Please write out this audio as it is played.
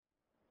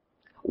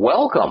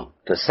Welcome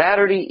to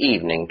Saturday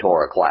evening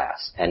Torah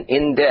class, an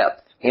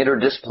in-depth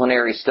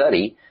interdisciplinary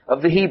study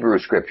of the Hebrew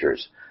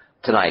Scriptures.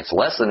 Tonight's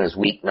lesson is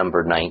week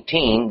number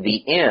 19,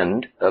 the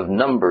end of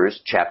Numbers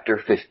chapter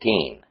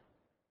 15.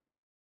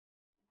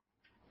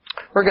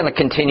 We're going to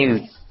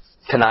continue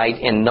tonight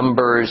in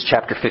Numbers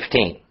chapter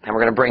 15, and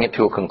we're going to bring it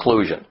to a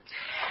conclusion.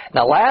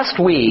 Now,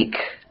 last week,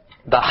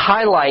 the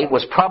highlight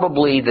was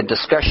probably the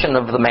discussion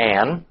of the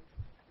man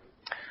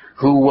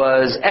who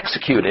was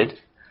executed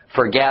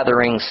for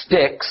gathering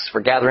sticks,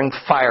 for gathering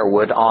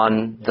firewood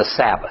on the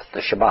Sabbath, the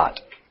Shabbat.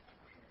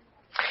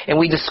 And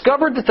we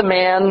discovered that the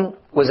man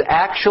was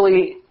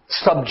actually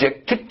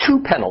subject to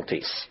two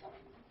penalties.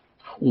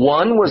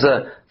 One was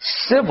a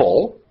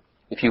civil,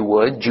 if you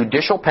would,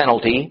 judicial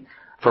penalty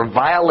for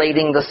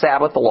violating the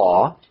Sabbath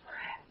law,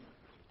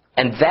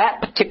 and that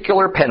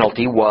particular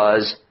penalty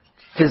was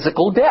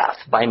physical death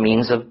by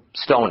means of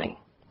stoning.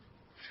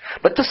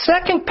 But the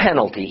second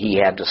penalty he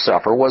had to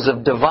suffer was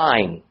of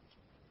divine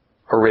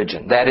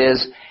origin. That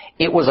is,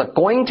 it was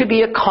going to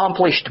be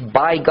accomplished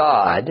by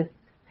God,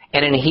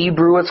 and in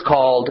Hebrew it's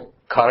called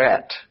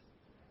karet.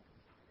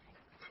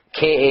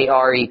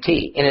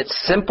 K-A-R-E-T. In its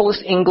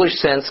simplest English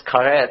sense,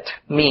 karet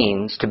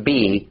means to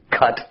be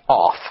cut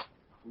off.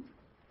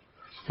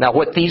 Now,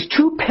 what these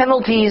two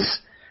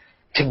penalties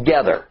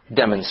together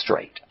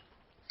demonstrate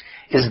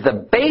is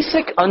the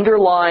basic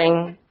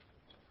underlying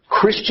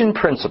Christian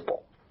principle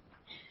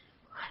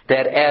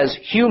that as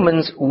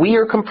humans, we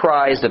are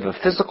comprised of a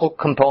physical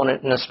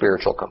component and a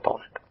spiritual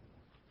component.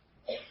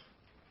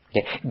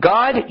 Okay.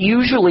 God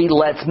usually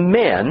lets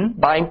men,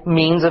 by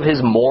means of his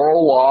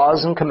moral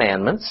laws and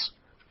commandments,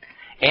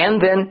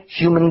 and then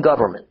human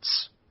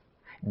governments,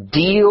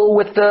 deal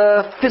with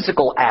the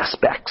physical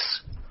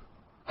aspects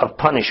of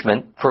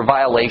punishment for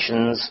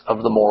violations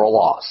of the moral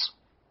laws.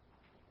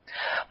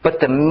 But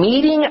the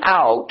meting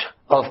out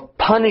of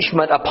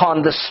punishment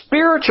upon the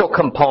spiritual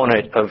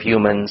component of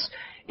humans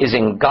is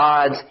in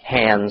God's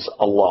hands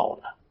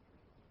alone.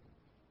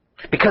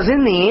 Because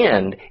in the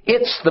end,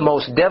 it's the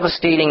most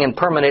devastating and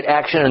permanent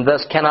action and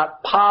thus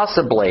cannot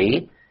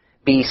possibly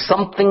be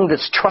something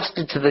that's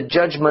trusted to the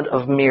judgment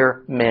of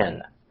mere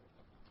men.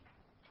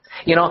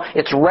 You know,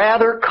 it's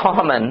rather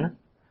common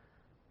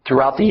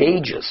throughout the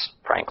ages,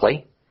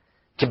 frankly,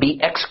 to be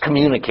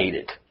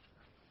excommunicated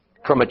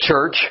from a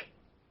church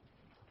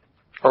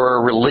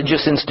or a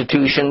religious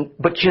institution,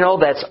 but you know,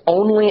 that's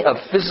only a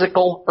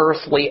physical,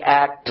 earthly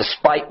act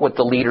despite what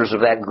the leaders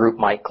of that group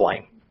might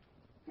claim.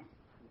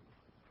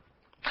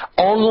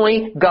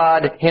 Only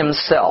God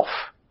himself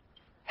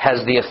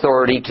has the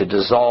authority to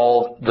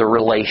dissolve the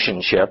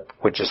relationship,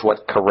 which is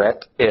what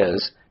karet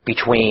is,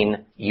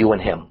 between you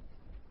and him.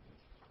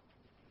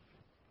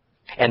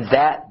 And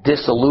that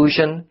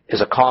dissolution is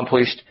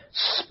accomplished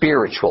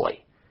spiritually,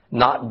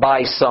 not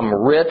by some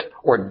writ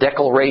or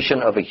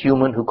declaration of a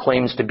human who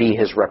claims to be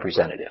his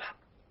representative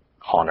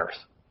on earth.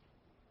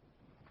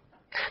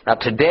 Now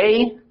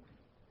today,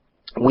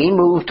 we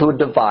move to a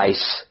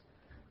device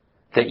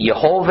that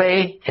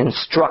Yehovah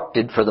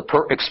instructed for the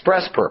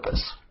express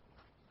purpose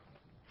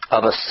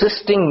of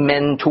assisting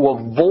men to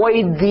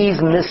avoid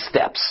these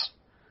missteps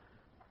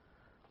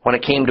when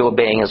it came to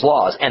obeying his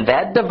laws. And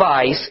that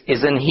device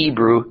is in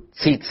Hebrew,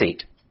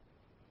 tzitzit.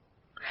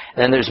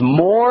 And there's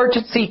more to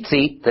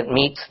tzitzit that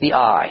meets the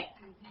eye,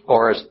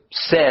 or is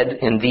said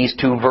in these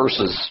two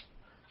verses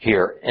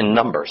here in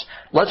Numbers.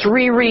 Let's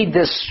reread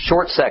this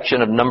short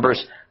section of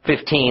Numbers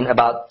 15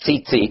 about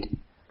tzitzit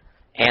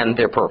and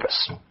their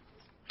purpose.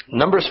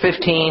 Numbers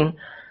 15,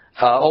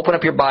 open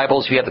up your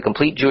Bibles, if you have the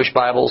complete Jewish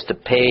Bibles, to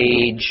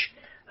page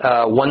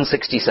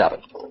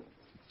 167.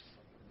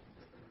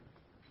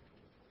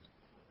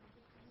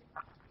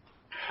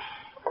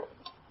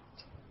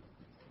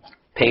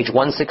 Page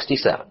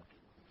 167.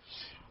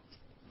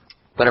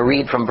 I'm going to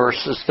read from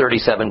verses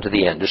 37 to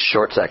the end, this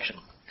short section.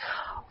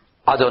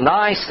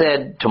 Adonai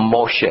said to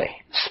Moshe,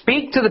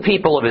 "Speak to the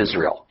people of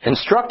Israel,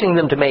 instructing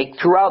them to make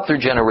throughout their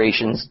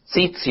generations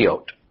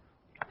tzitziot,"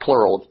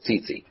 plural of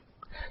tzitzit,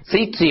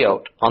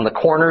 tzitziot on the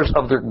corners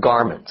of their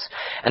garments,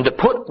 and to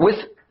put with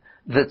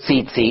the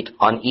tzitzit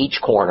on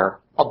each corner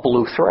a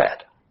blue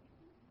thread.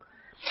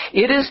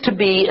 It is to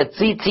be a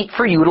tzitzit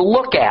for you to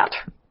look at,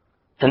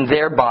 and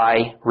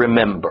thereby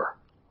remember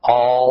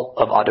all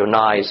of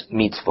Adonai's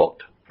mitzvot,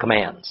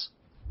 commands,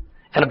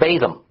 and obey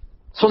them,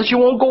 so that you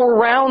won't go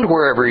around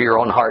wherever your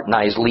own heart and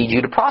eyes lead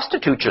you to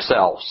prostitute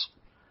yourselves.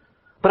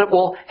 But it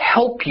will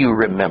help you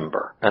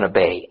remember and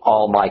obey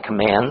all my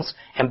commands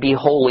and be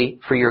holy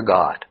for your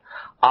God.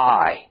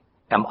 I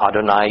am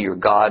Adonai, your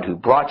God, who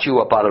brought you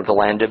up out of the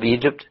land of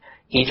Egypt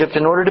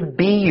in order to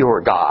be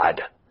your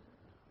God.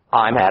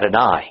 I'm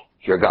Adonai,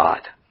 your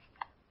God.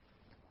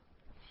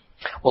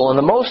 Well, in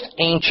the most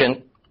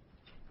ancient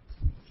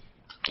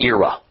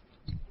era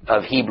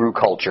of Hebrew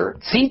culture,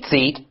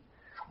 tzitzit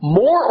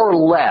more or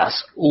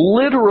less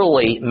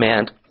literally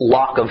meant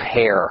lock of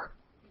hair.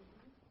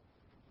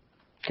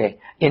 Okay.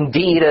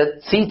 Indeed, a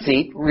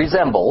tzitzit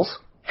resembles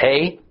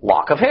a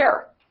lock of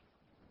hair.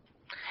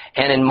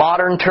 And in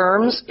modern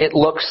terms, it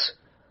looks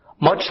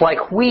much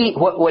like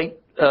what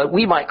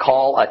we might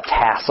call a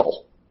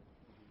tassel.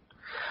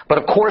 But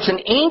of course, in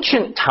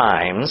ancient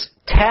times,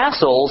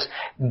 tassels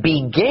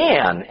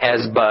began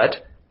as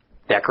but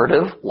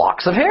decorative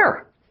locks of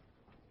hair.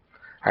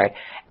 All right.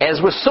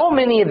 As with so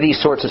many of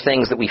these sorts of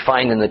things that we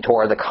find in the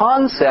Torah, the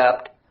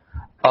concept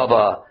of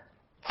a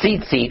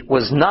tzitzit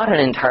was not an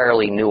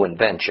entirely new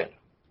invention.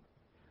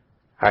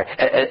 All right.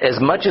 As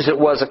much as it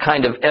was a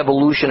kind of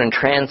evolution and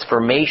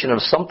transformation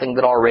of something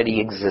that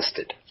already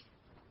existed.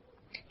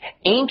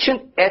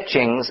 Ancient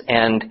etchings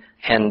and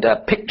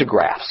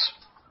pictographs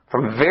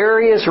from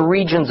various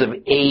regions of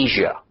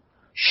Asia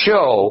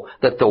show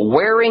that the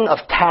wearing of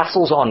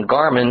tassels on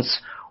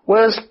garments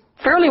was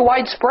fairly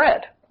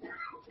widespread.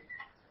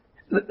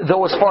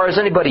 Though as far as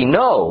anybody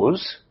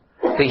knows,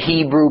 the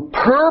Hebrew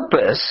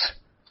purpose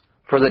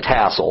for the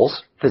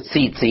tassels, the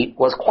tzitzit,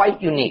 was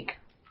quite unique.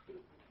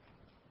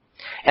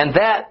 And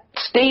that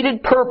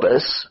stated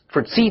purpose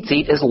for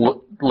tzitzit is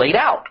laid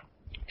out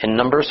in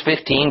Numbers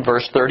 15,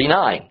 verse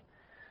 39.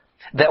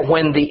 That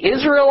when the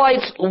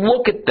Israelites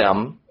look at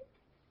them,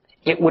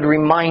 it would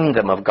remind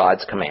them of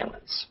God's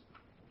commandments.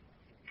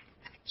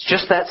 It's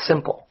just that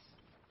simple.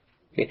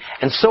 Okay?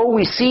 And so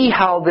we see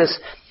how this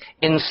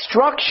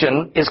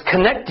instruction is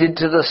connected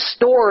to the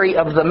story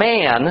of the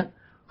man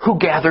who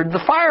gathered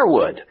the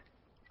firewood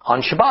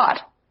on Shabbat.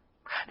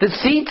 The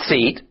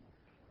tzitzit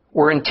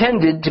were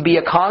intended to be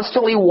a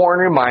constantly worn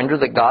reminder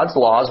that God's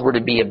laws were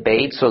to be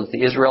obeyed so that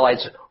the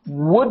Israelites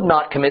would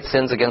not commit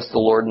sins against the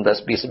Lord and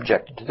thus be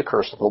subjected to the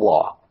curse of the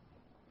law.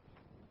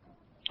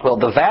 Well,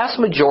 the vast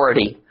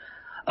majority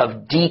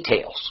of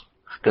details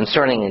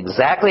concerning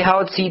exactly how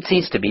a tzitzit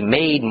is to be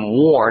made and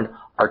worn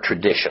are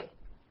tradition.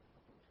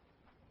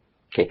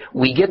 Okay,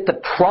 we get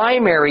the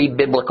primary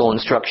biblical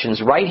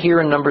instructions right here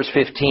in Numbers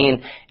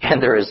 15,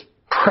 and there is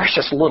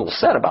precious little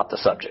said about the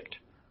subject.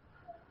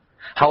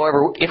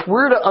 However, if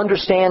we're to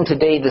understand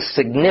today the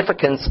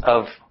significance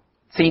of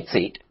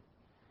tzitzit,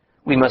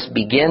 we must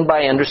begin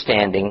by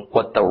understanding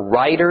what the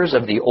writers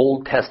of the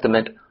Old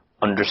Testament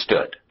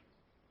understood.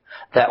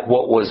 That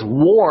what was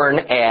worn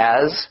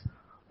as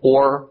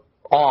or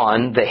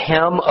on the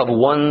hem of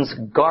one's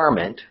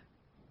garment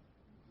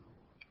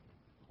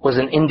was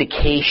an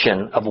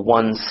indication of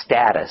one's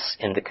status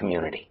in the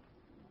community.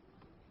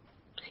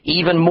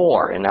 Even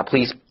more, and now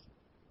please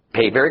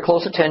pay very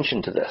close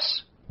attention to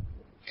this,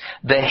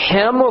 the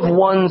hem of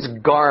one's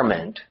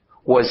garment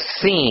was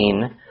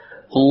seen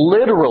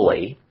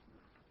literally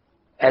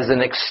as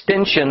an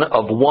extension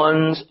of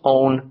one's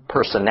own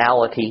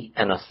personality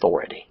and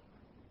authority.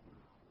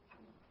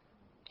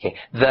 Okay.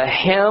 The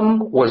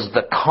hem was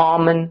the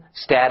common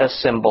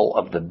status symbol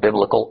of the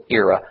biblical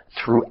era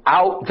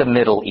throughout the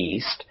Middle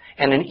East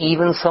and in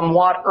even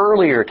somewhat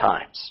earlier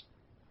times.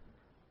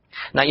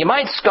 Now you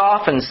might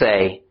scoff and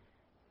say,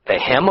 the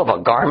hem of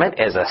a garment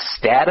as a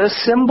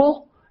status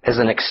symbol? As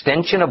an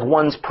extension of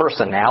one's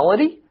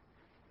personality?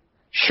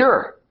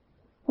 Sure,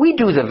 we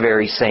do the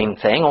very same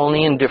thing,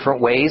 only in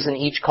different ways in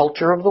each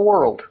culture of the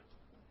world.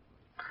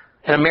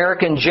 In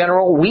America in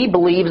general, we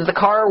believe that the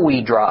car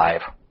we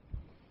drive,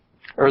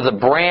 or the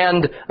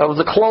brand of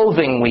the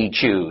clothing we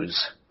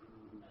choose,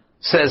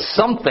 says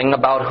something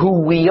about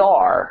who we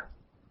are.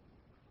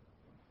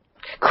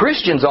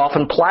 Christians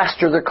often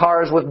plaster their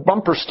cars with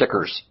bumper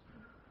stickers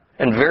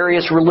and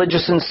various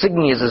religious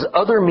insignias as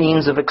other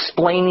means of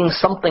explaining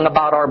something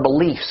about our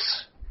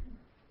beliefs.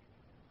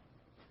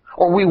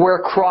 Or we wear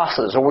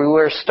crosses, or we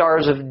wear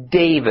stars of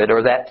David,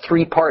 or that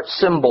three-part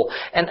symbol,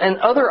 and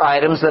other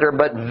items that are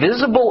but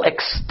visible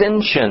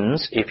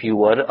extensions, if you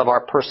would, of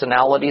our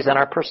personalities and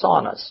our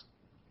personas.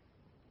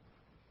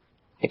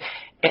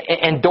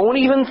 And don't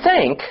even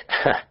think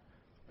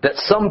that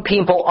some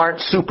people aren't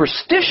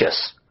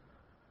superstitious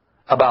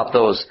about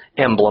those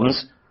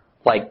emblems,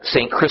 like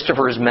St.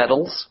 Christopher's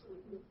medals,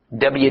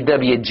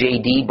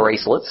 WWJD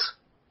bracelets.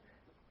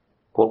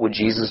 What would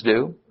Jesus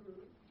do?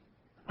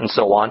 And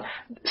so on.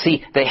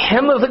 See, the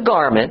hem of the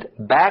garment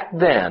back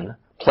then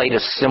played a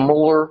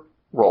similar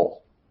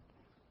role.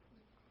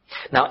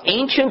 Now,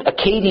 ancient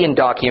Akkadian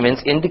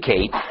documents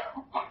indicate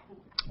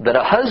that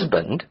a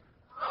husband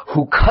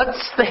who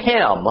cuts the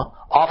hem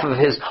off of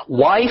his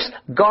wife's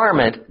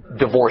garment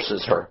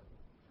divorces her.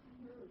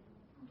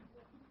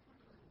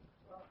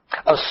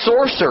 A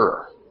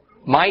sorcerer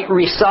might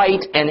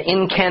recite an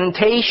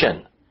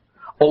incantation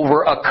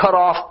over a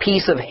cut-off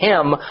piece of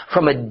hem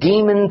from a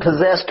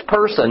demon-possessed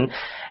person.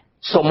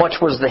 So much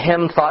was the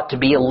hem thought to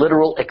be a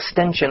literal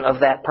extension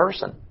of that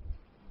person.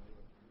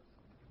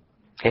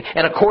 Okay.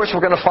 And of course, we're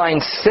going to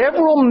find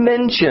several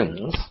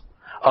mentions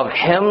of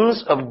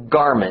hems of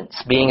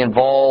garments being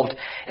involved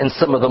in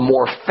some of the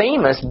more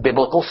famous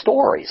biblical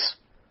stories.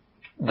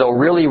 Though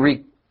really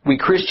we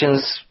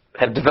Christians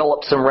have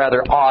developed some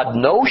rather odd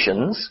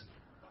notions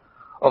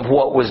of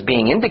what was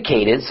being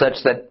indicated, such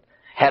that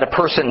had a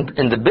person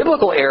in the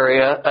biblical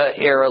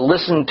era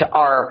listened to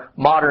our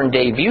modern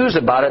day views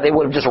about it, they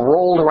would have just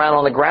rolled around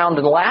on the ground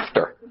in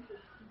laughter.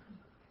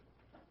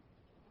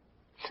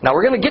 Now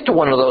we're going to get to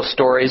one of those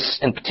stories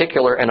in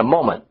particular in a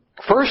moment.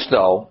 First,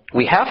 though,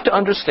 we have to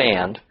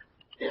understand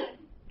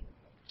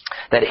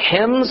that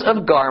hems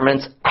of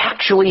garments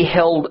actually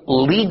held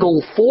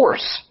legal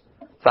force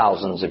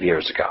thousands of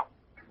years ago.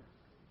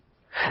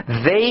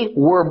 They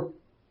were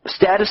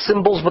status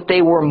symbols, but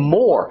they were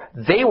more.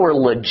 They were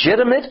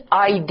legitimate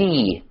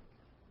ID.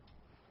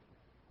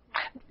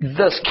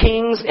 Thus,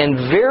 kings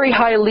and very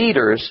high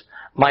leaders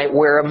might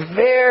wear a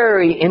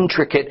very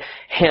intricate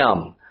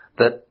hem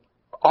that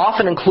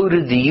often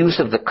included the use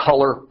of the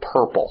color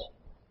purple.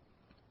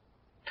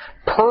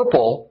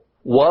 Purple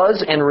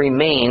was and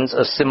remains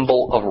a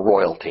symbol of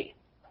royalty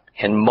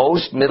in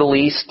most Middle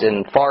East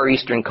and Far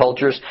Eastern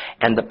cultures,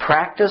 and the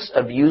practice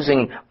of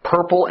using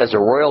purple as a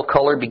royal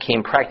color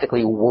became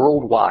practically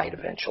worldwide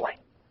eventually.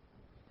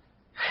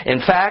 In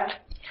fact,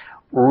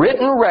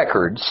 written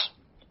records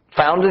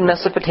found in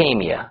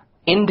Mesopotamia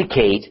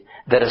indicate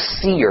that a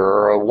seer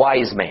or a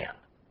wise man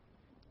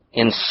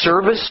in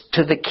service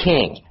to the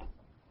king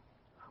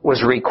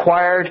was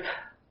required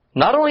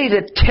not only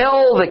to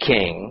tell the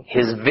king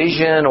his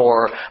vision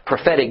or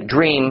prophetic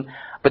dream,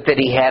 but that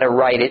he had to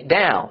write it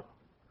down.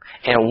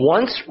 And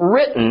once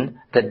written,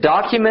 the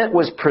document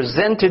was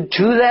presented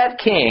to that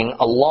king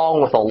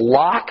along with a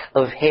lock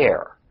of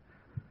hair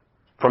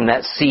from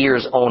that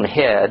seer's own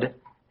head,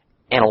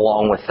 and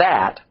along with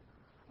that,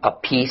 a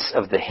piece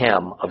of the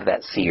hem of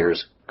that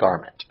seer's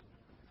garment.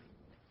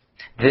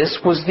 This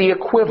was the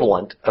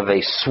equivalent of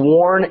a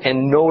sworn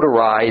and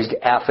notarized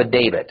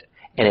affidavit,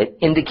 and it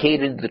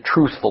indicated the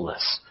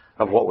truthfulness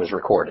of what was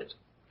recorded.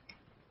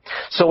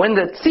 So in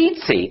the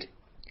tzitzit,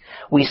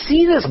 we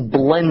see this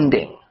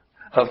blending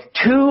of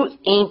two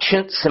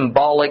ancient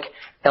symbolic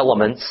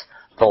elements,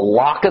 the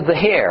lock of the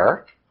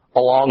hair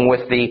along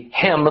with the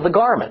hem of the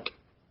garment.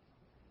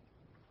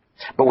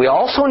 But we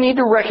also need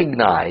to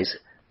recognize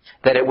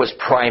that it was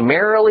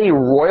primarily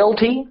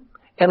royalty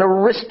and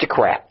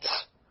aristocrats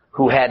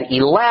who had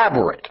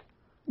elaborate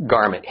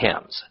garment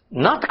hems,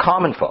 not the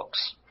common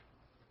folks.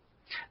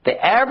 The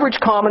average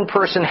common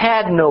person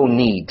had no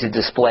need to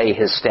display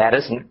his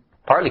status, and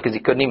partly because he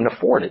couldn't even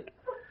afford it.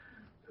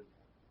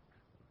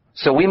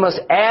 So we must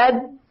add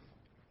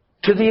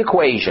to the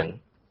equation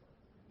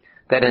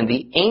that in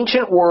the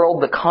ancient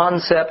world, the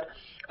concept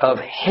of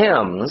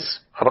hems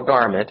of a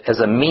garment as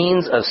a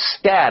means of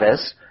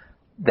status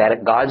that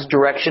at God's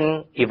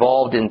direction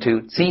evolved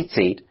into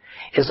tzitzit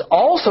is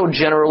also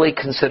generally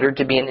considered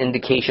to be an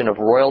indication of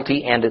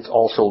royalty, and it's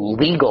also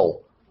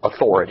legal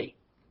authority.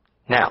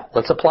 Now,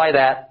 let's apply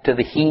that to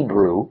the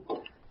Hebrew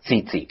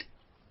tzitzit.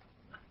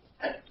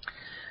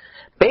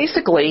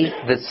 Basically,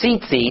 the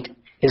tzitzit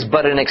is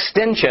but an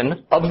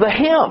extension of the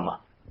hem.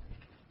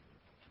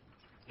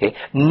 Okay.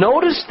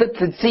 Notice that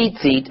the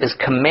tzitzit is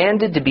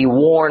commanded to be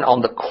worn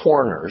on the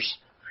corners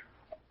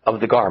of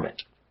the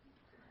garment.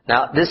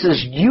 Now, this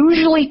is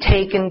usually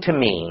taken to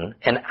mean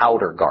an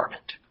outer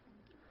garment,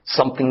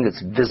 something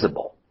that's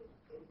visible.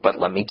 But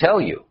let me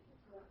tell you,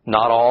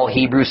 not all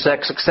Hebrew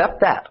sects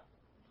accept that,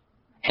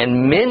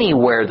 and many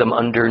wear them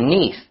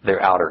underneath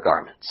their outer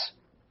garments.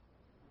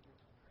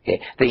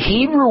 Okay. The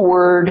Hebrew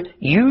word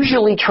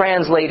usually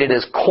translated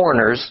as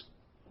corners,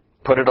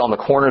 put it on the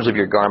corners of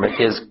your garment,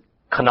 is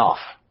kanaf.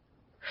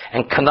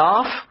 And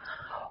kanaf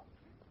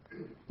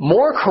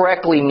more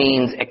correctly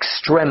means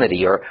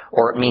extremity,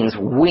 or it means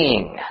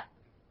wing,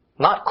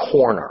 not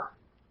corner.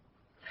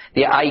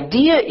 The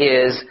idea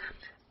is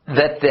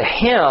that the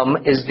hem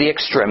is the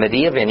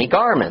extremity of any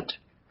garment.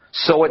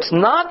 So it's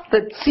not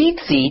the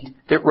tzitzit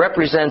that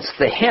represents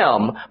the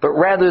hem, but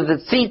rather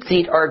the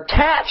tzitzit are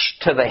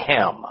attached to the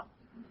hem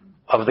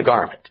of the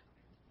garment.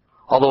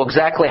 Although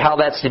exactly how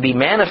that's to be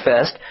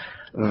manifest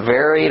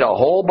varied a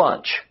whole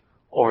bunch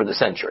over the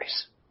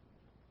centuries.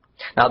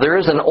 Now, there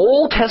is an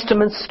Old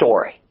Testament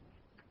story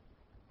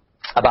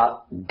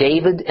about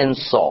David and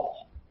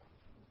Saul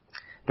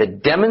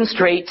that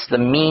demonstrates the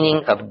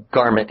meaning of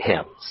garment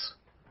hems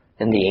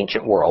in the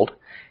ancient world,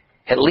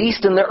 at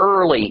least in the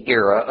early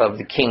era of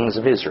the kings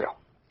of Israel.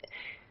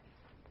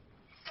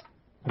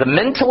 The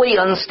mentally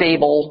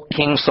unstable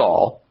King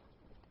Saul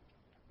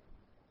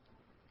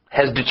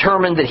has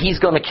determined that he's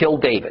going to kill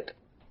David.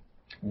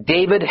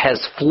 David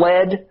has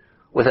fled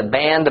with a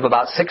band of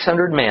about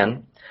 600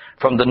 men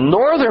from the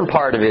northern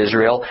part of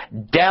Israel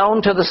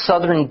down to the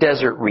southern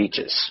desert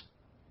reaches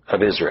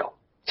of Israel.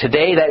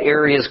 Today that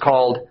area is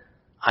called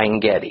Ein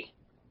Gedi,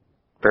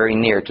 very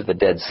near to the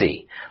Dead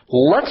Sea.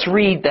 Let's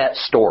read that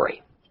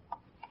story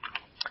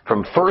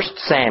from 1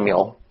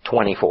 Samuel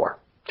 24.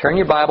 Turn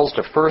your Bibles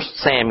to 1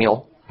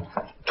 Samuel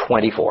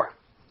 24.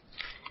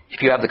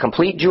 If you have the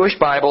complete Jewish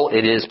Bible,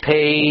 it is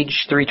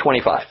page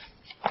 325.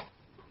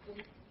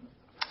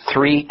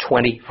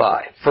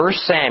 325. 1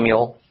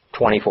 Samuel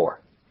 24.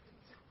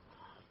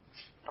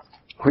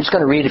 We're just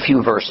going to read a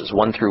few verses,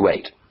 1 through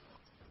 8.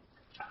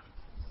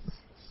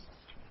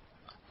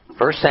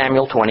 1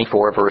 Samuel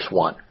 24, verse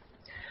 1.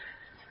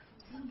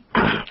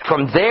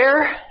 From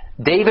there,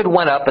 David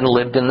went up and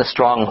lived in the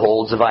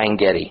strongholds of Ein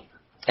Gedi.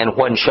 And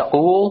when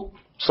Shaul,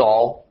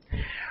 Saul,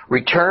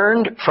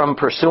 returned from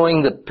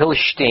pursuing the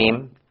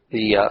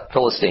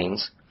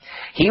Philistines,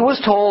 He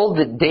was told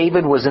that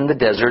David was in the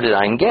desert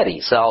at En-Gedi.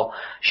 So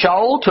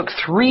Shaul took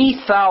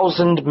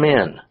 3,000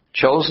 men,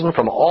 chosen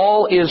from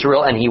all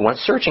Israel, and he went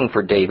searching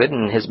for David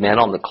and his men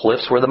on the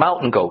cliffs where the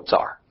mountain goats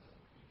are.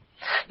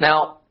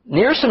 Now,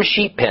 near some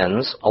sheep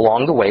pens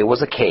along the way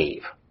was a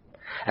cave,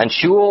 and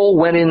Shaul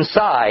went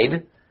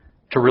inside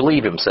to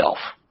relieve himself.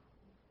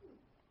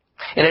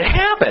 And it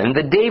happened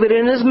that David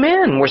and his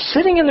men were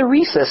sitting in the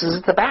recesses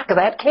at the back of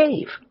that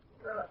cave.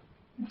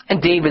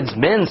 And David's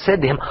men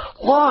said to him,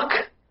 "Look,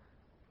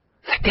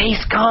 the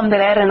day's come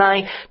that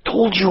Adonai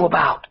told you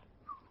about,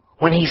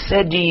 when he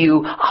said to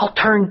you, 'I'll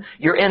turn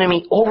your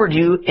enemy over to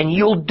you, and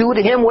you'll do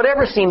to him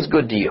whatever seems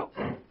good to you.'"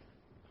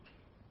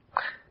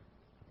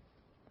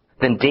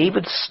 Then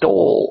David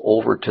stole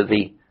over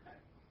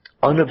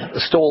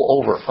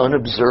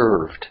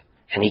unobserved,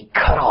 and he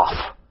cut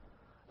off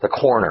the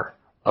corner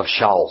of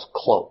Shaul's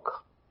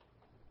cloak.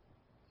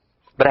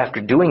 But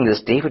after doing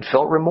this, David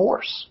felt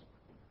remorse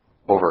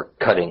over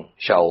cutting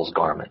Shaul's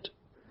garment.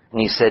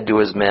 And he said to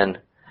his men,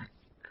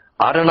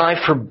 "Adonai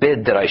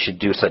forbid that I should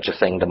do such a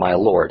thing to my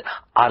Lord.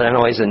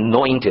 Adonai's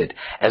anointed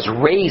has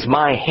raised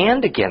my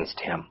hand against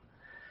him.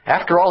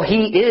 After all,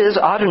 he is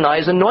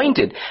Adonai's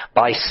anointed."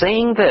 By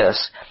saying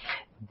this,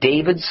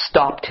 David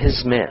stopped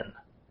his men,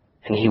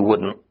 and he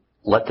wouldn't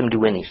let them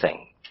do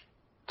anything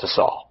to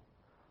Saul.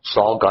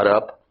 Saul got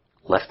up,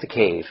 left the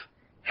cave,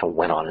 and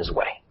went on his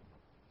way.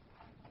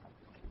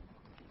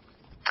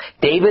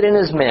 David and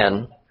his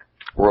men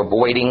were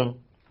avoiding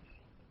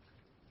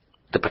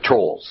the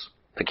patrols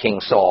that King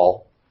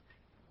Saul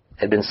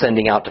had been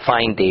sending out to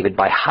find David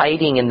by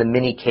hiding in the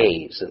many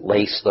caves that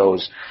lace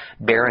those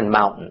barren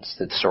mountains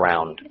that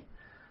surround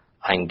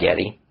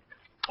En-Gedi,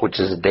 which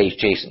is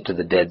adjacent to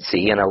the Dead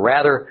Sea. In a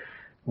rather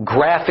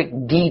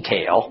graphic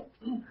detail,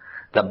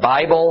 the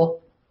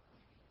Bible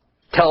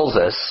tells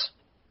us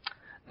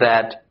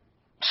that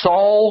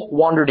Saul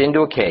wandered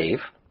into a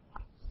cave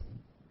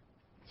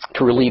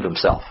to relieve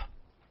himself,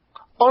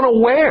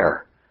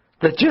 unaware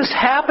that just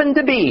happened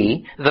to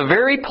be the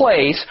very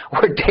place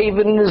where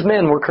David and his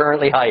men were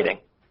currently hiding.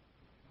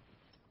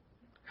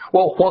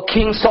 Well, while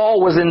King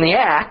Saul was in the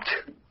act,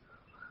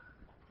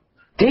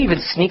 David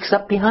sneaks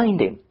up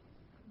behind him.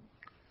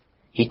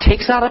 He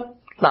takes out a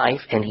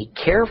knife and he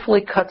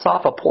carefully cuts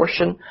off a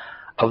portion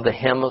of the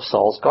hem of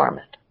Saul's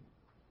garment.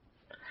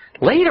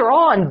 Later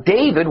on,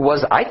 David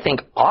was, I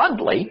think,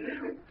 oddly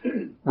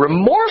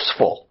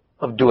remorseful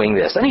of doing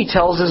this. And he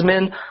tells his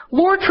men,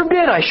 "Lord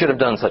forbid I should have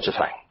done such a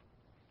thing."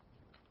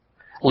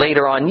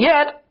 Later on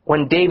yet,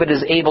 when David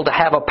is able to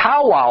have a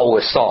powwow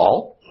with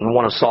Saul, in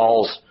one of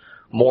Saul's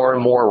more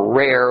and more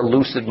rare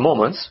lucid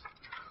moments,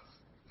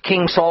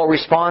 King Saul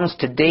responds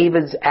to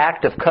David's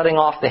act of cutting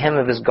off the hem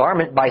of his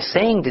garment by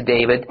saying to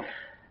David,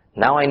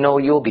 "Now I know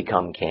you'll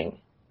become king."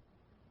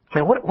 I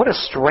mean, what a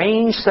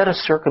strange set of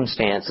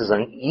circumstances,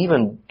 and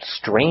even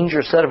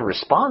stranger set of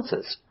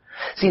responses.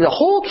 See, the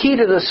whole key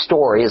to this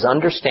story is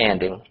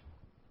understanding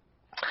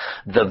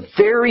the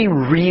very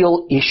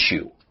real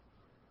issue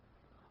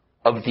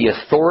of the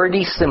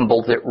authority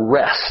symbol that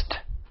rests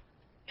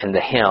in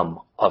the hem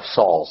of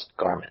Saul's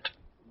garment.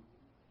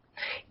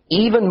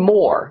 Even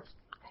more,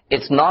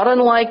 it's not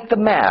unlike the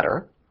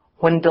matter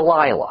when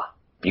Delilah,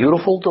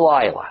 beautiful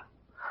Delilah,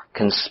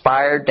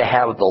 conspired to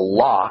have the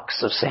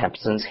locks of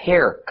Samson's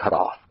hair cut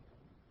off.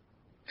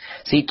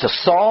 See, to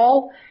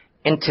Saul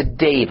and to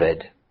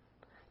David,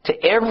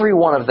 to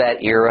everyone of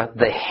that era,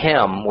 the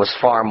hem was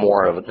far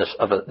more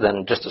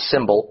than just a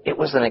symbol. It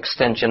was an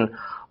extension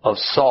of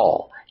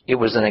Saul. It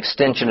was an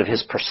extension of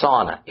his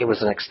persona. It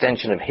was an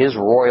extension of his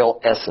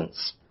royal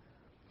essence.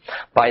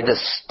 By the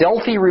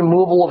stealthy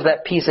removal of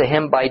that piece of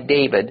hem by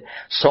David,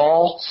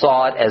 Saul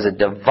saw it as a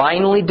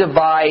divinely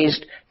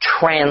devised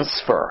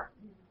transfer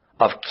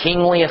of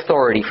kingly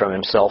authority from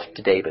himself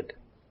to David.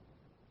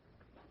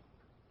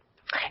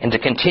 And to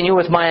continue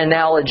with my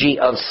analogy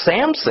of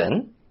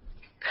Samson,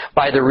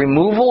 by the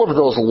removal of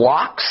those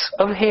locks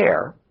of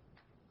hair,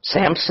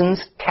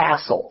 Samson's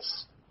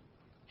tassels,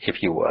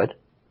 if you would,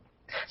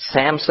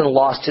 Samson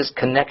lost his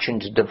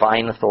connection to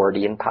divine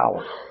authority and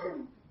power.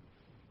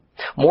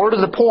 More to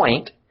the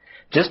point,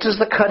 just as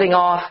the cutting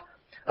off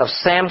of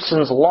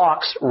Samson's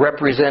locks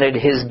represented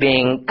his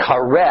being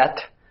karet,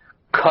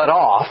 cut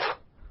off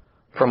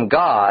from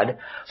God,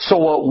 so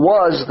it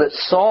was that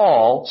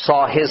Saul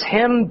saw his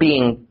hem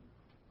being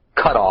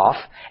cut off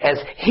as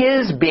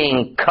his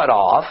being cut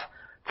off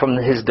from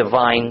his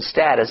divine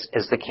status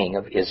as the king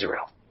of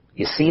Israel.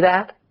 You see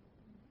that?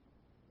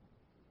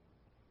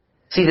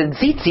 See, the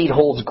tzitzit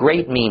holds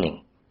great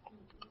meaning.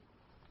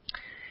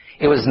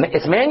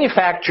 It's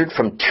manufactured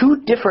from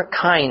two different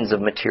kinds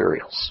of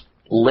materials,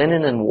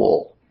 linen and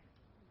wool.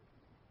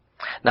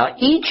 Now,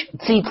 each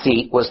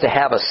tzitzit was to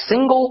have a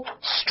single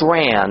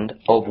strand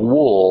of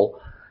wool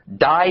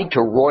dyed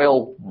to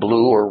royal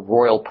blue or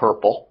royal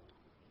purple,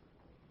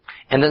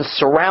 and then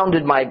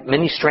surrounded by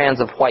many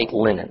strands of white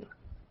linen.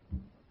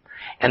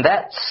 And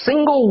that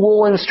single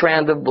woolen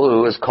strand of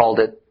blue is called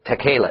a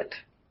techelet.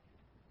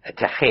 A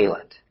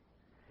techelet.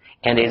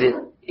 And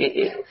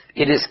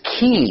it is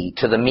key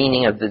to the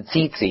meaning of the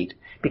tzitzit,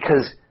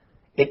 because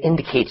it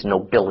indicates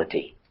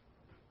nobility.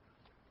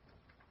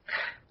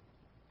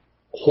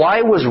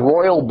 Why was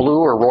royal blue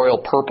or royal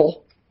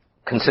purple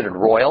considered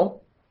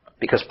royal?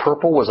 Because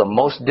purple was a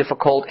most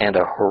difficult and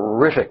a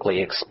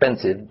horrifically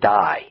expensive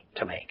dye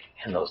to make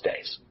in those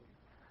days.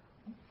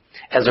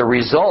 As a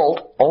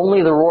result,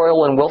 only the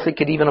royal and wealthy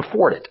could even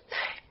afford it.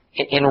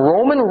 In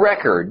Roman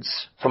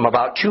records from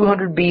about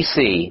 200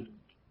 BC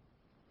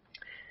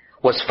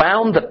was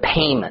found the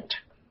payment,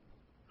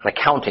 an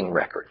accounting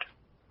record,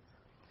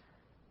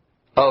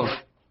 of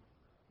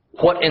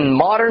what in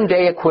modern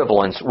day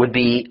equivalents would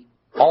be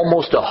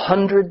almost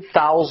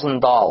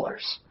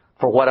 $100,000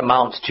 for what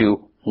amounts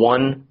to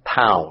 1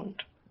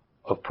 pound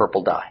of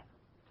purple dye.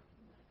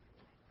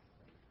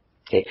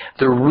 Okay.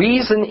 The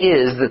reason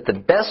is that the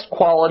best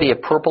quality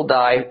of purple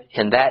dye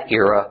in that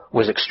era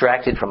was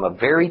extracted from a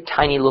very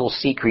tiny little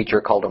sea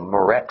creature called a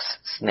murex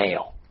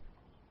snail.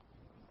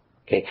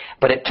 Okay.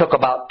 But it took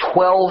about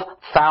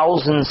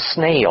 12,000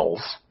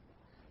 snails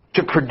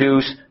to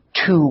produce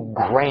 2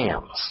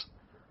 grams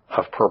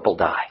of purple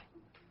dye.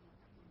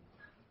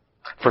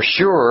 For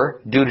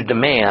sure, due to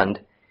demand,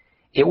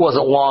 it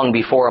wasn't long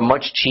before a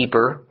much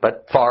cheaper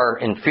but far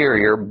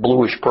inferior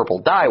bluish purple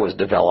dye was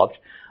developed,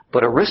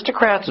 but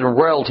aristocrats and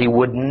royalty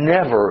would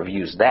never have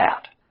used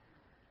that.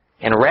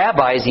 And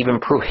rabbis even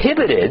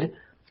prohibited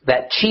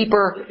that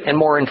cheaper and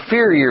more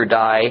inferior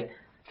dye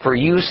for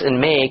use in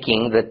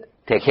making the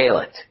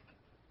techelet.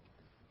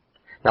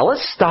 Now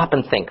let's stop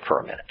and think for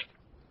a minute.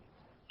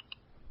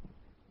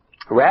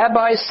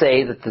 Rabbis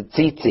say that the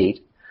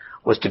tzitzit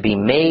was to be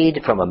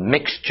made from a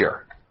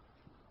mixture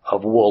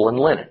of wool and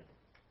linen.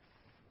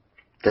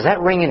 Does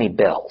that ring any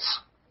bells?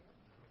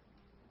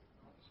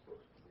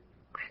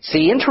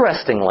 See,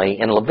 interestingly,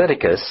 in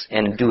Leviticus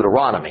and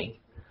Deuteronomy,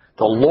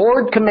 the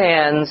Lord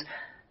commands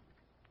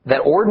that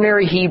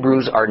ordinary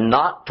Hebrews are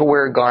not to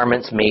wear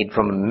garments made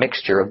from a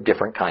mixture of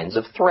different kinds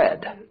of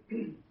thread.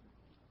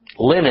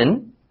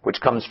 Linen, which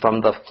comes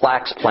from the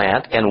flax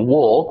plant, and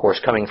wool, of course,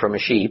 coming from a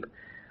sheep,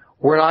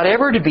 were not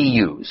ever to be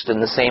used in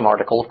the same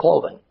article of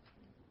clothing.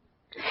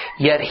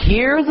 Yet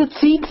here the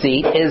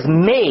tzitzit is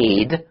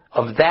made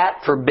of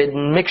that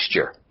forbidden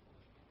mixture,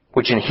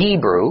 which in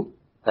Hebrew,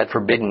 that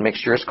forbidden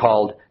mixture is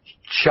called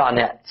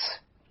chanetz.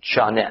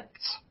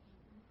 Chanetz.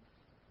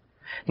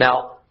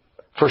 Now,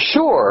 for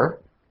sure,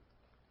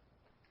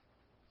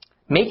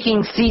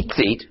 making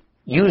tzitzit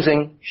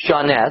using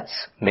chanetz,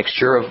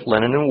 mixture of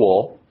linen and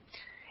wool,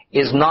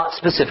 is not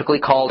specifically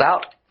called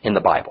out in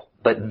the Bible.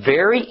 But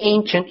very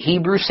ancient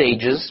Hebrew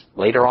sages,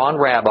 later on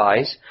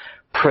rabbis,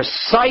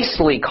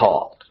 precisely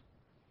called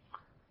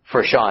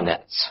for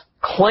chanetz,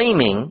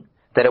 claiming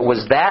that it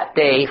was that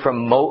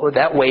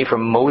way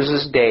from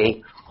Moses'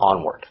 day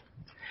onward.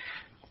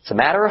 As a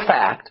matter of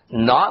fact,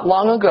 not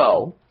long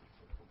ago,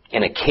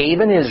 in a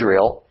cave in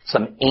Israel,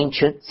 some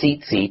ancient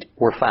tzitzit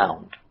were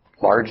found,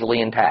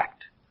 largely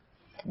intact,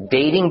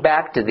 dating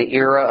back to the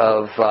era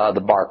of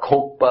the Bar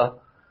Kokhba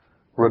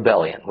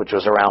rebellion, which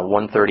was around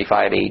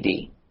 135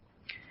 AD.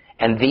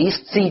 And these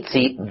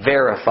tzitzit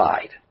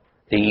verified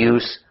the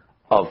use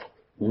of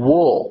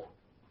wool,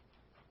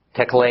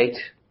 techelet,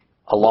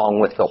 along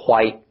with the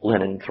white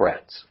linen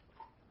threads.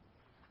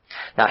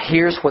 Now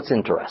here's what's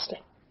interesting.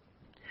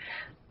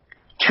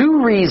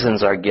 2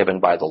 reasons are given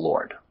by the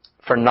Lord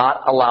for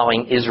not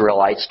allowing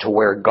Israelites to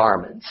wear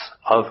garments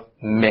of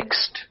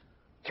mixed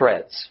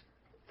threads.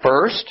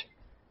 First,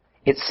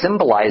 it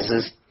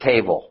symbolizes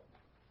tevel,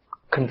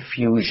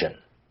 confusion.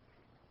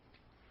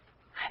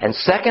 And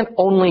second,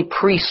 only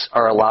priests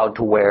are allowed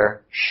to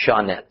wear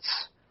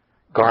chanetz,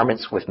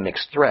 garments with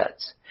mixed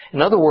threads.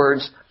 In other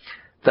words,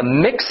 the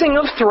mixing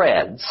of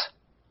threads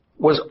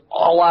was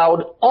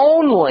allowed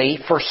only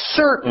for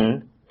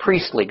certain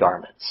priestly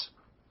garments.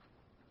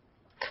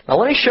 Now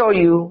let me show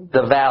you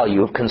the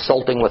value of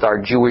consulting with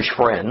our Jewish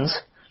friends,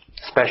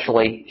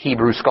 especially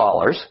Hebrew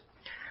scholars,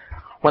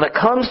 when it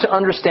comes to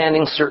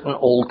understanding certain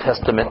Old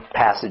Testament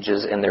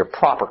passages in their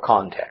proper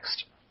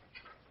context.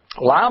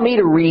 Allow me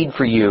to read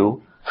for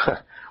you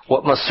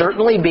what must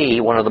certainly be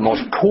one of the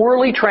most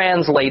poorly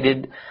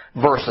translated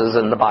verses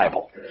in the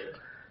Bible.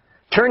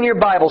 Turn your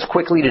Bibles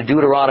quickly to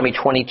Deuteronomy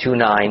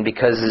 22:9,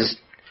 because as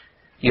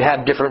you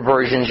have different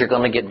versions, you're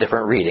going to get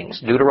different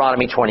readings.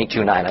 Deuteronomy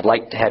 22:9. I'd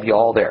like to have you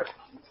all there.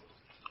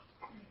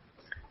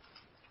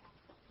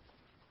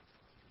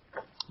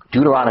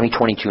 Deuteronomy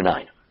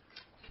 22:9.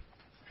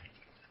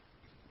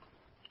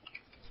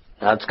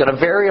 Now it's going to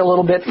vary a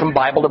little bit from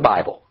Bible to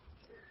Bible.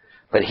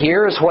 But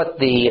here's what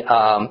the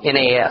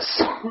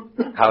NAS,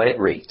 how it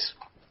reads.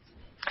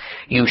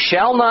 You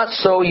shall not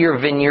sow your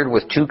vineyard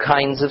with 2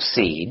 kinds of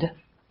seed,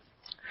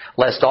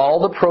 lest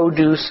all the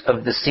produce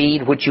of the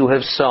seed which you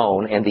have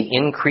sown and the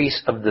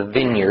increase of the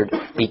vineyard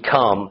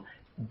become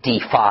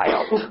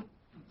defiled.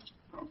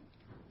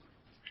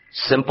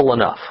 Simple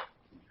enough.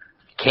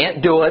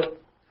 Can't do it,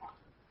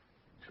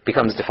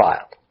 becomes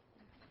defiled.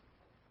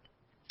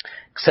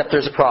 Except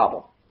there's a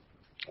problem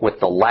with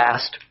the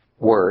last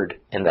word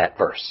in that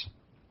verse.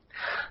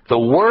 The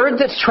word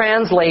that's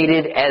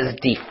translated as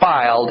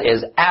defiled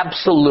is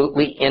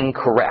absolutely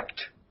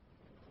incorrect.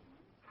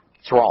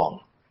 It's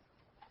wrong.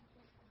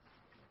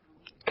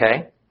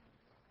 Okay?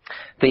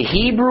 The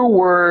Hebrew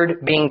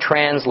word being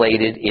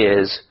translated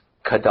is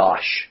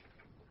kadosh.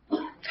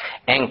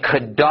 And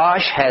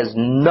kadosh has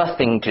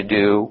nothing to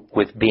do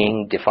with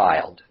being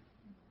defiled.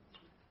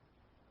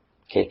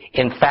 Okay?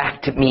 In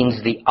fact, it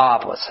means the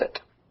opposite.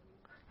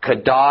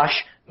 Kadosh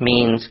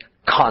means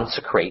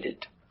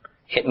consecrated.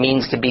 It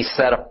means to be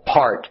set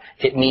apart.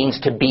 It means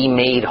to be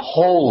made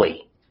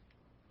holy.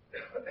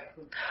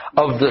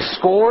 Of the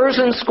scores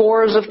and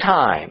scores of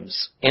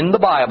times in the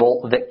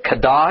Bible that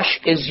kadosh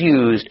is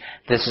used,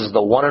 this is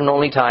the one and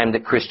only time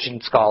that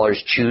Christian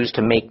scholars choose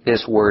to make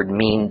this word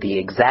mean the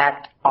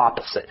exact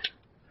opposite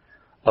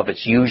of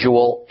its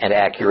usual and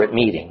accurate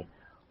meaning,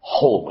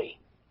 holy.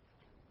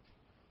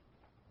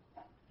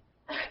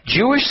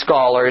 Jewish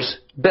scholars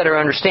better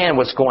understand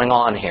what's going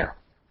on here.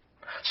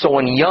 So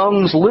in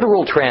Young's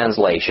literal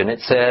translation,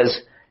 it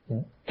says,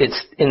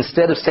 it's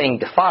instead of saying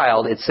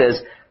defiled, it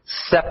says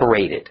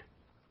separated.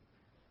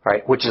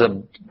 Right, which is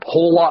a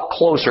whole lot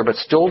closer, but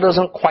still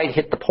doesn't quite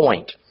hit the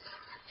point.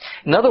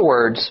 In other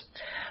words,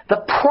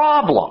 the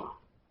problem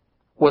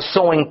was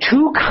sowing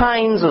two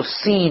kinds of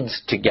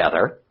seeds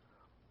together,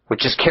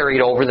 which is carried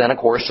over then, of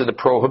course, to the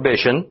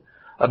prohibition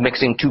of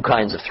mixing two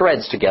kinds of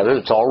threads together.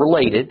 It's all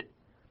related.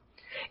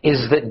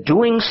 Is that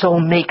doing so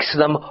makes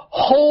them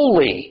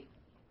holy.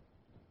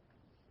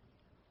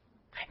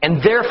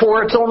 And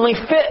therefore it's only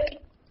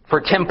fit for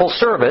temple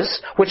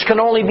service, which can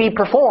only be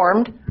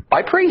performed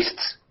by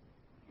priests.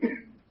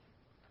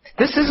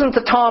 This isn't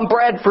the Tom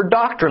Bradford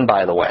doctrine,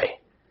 by the way.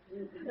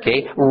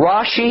 Okay,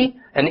 Rashi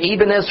and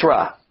Ibn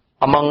Ezra,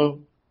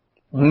 among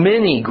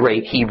many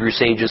great Hebrew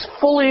sages,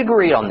 fully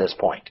agree on this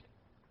point.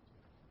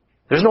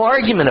 There's no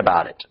argument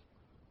about it.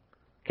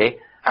 Okay,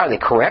 are they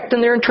correct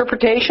in their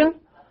interpretation?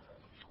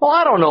 Well,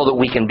 I don't know that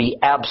we can be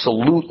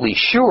absolutely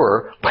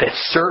sure, but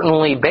it's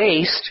certainly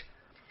based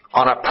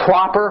on a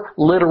proper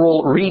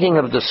literal reading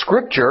of the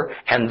Scripture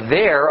and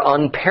their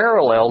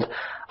unparalleled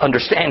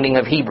understanding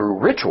of Hebrew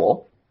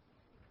ritual.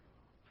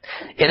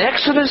 In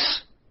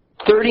Exodus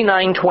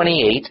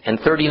 39:28 and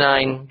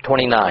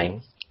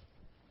 39:29,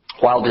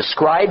 while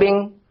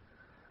describing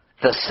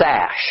the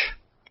sash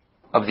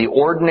of the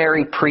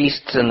ordinary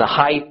priests and the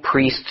high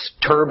priest's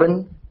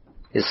turban,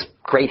 his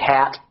great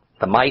hat,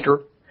 the mitre,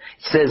 it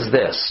says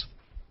this: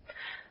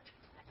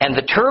 "And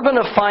the turban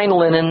of fine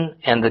linen,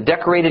 and the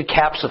decorated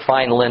caps of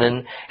fine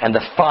linen, and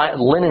the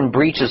linen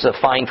breeches of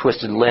fine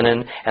twisted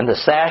linen, and the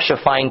sash of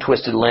fine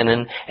twisted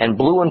linen, and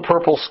blue and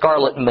purple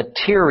scarlet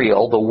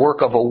material, the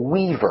work of a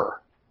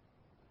weaver,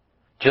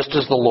 just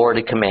as the Lord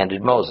had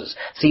commanded Moses."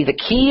 See, the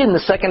key in the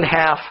second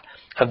half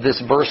of this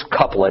verse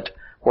couplet,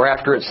 where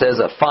after it says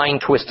a fine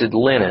twisted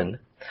linen,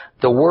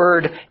 the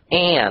word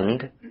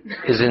 "and"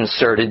 is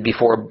inserted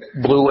before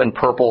blue and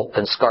purple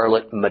and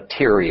scarlet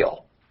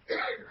material,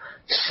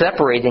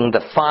 separating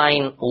the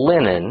fine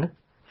linen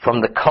from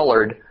the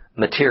colored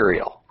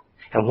material.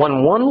 And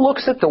when one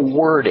looks at the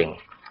wording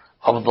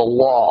of the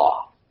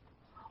law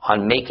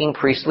on making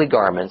priestly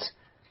garments,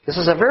 this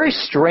is a very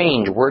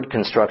strange word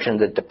construction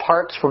that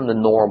departs from the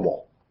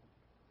normal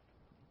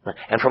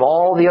and from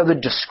all the other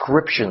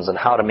descriptions on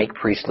how to make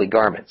priestly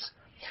garments.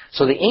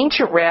 So the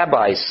ancient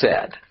rabbis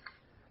said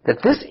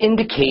that this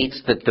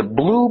indicates that the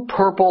blue,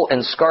 purple,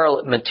 and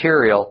scarlet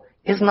material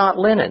is not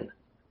linen.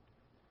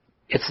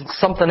 It's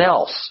something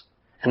else.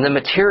 And the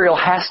material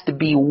has to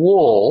be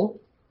wool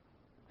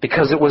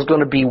because it was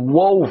going to be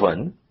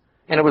woven,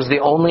 and it was the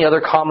only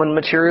other common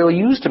material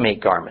used to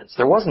make garments.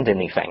 There wasn't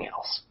anything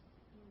else.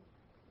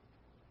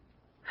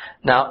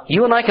 Now,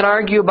 you and I can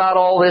argue about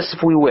all this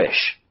if we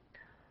wish.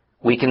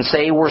 We can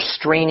say we're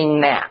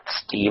straining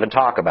gnats to even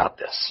talk about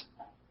this.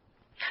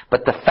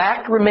 But the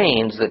fact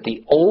remains that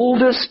the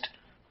oldest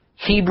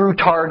Hebrew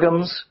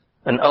targums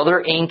and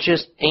other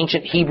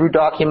ancient Hebrew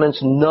documents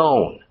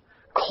known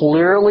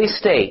clearly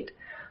state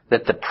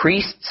that the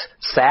priests'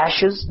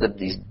 sashes,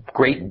 these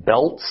great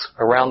belts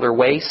around their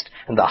waist,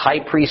 and the high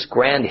priest's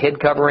grand head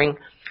covering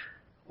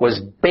was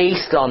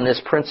based on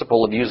this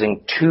principle of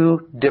using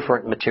two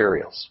different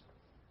materials.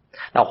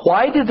 Now,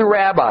 why did the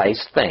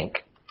rabbis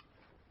think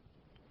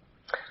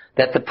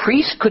that the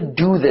priests could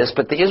do this,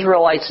 but the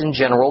Israelites in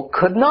general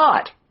could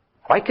not?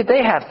 Why could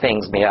they have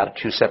things made out of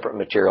two separate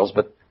materials,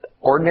 but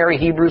ordinary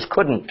Hebrews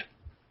couldn't?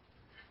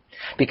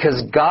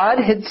 Because God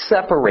had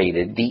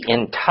separated the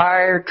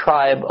entire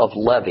tribe of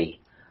Levi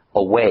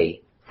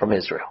away from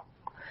Israel.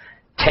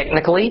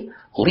 Technically,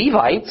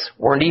 Levites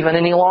weren't even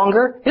any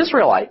longer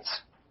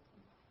Israelites.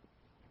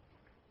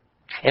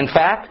 In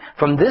fact,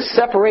 from this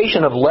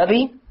separation of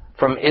Levi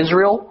from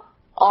Israel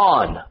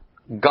on,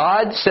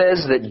 God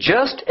says that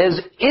just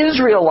as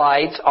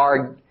Israelites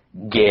are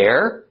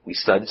ger, we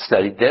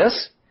studied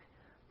this,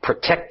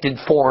 protected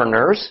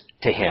foreigners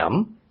to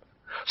him,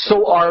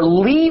 so are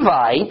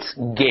Levites,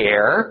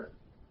 ger,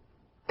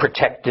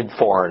 protected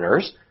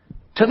foreigners,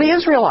 to the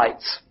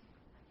Israelites.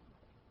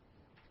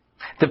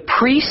 The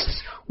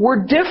priests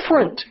were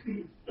different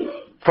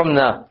from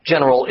the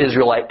general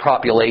Israelite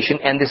population,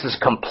 and this is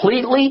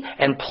completely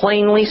and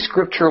plainly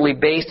scripturally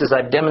based, as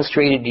I've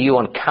demonstrated to you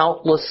on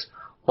countless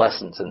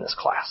lessons in this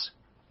class.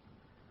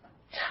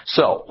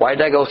 So, why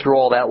did I go through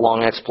all that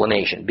long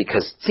explanation?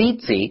 Because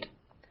tzitzit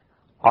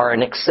are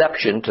an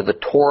exception to the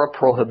Torah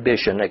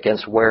prohibition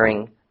against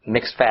wearing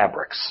mixed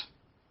fabrics.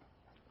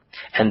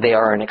 And they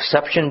are an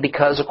exception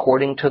because,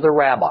 according to the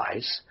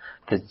rabbis,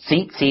 the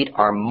tzitzit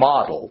are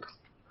modeled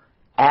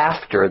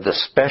after the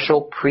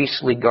special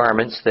priestly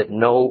garments that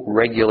no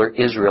regular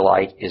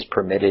Israelite is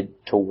permitted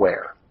to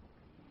wear.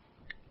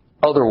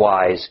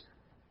 Otherwise,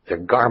 their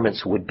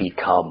garments would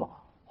become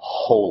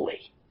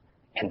holy,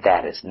 and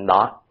that is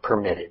not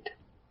permitted.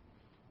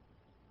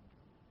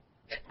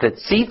 The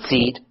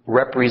tzitzit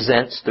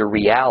represents the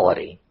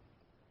reality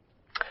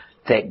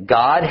that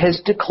God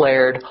has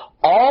declared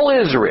all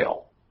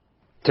Israel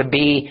to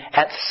be,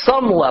 at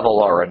some level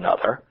or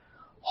another,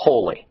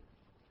 holy.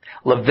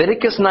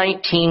 Leviticus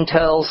 19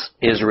 tells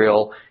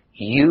Israel,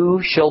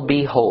 "You shall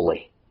be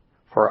holy,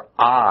 for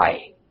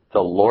I,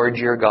 the Lord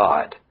your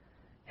God,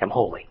 am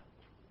holy."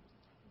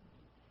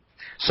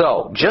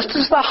 So, just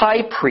as the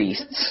high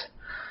priest's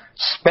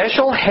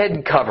special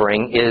head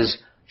covering is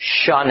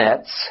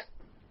shanetz,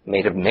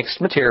 made of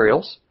mixed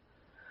materials,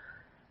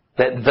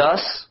 that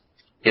thus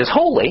is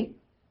holy,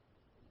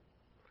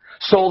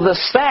 so the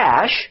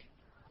sash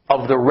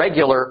of the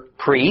regular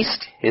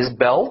priest, his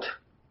belt,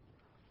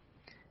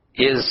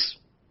 is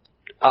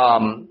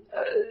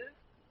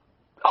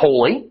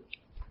holy.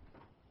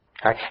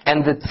 Right?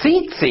 And the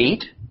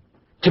tzitzit,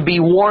 to be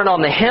worn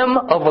on the hem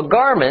of a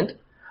garment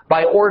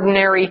by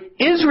ordinary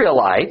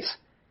Israelites,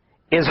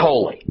 is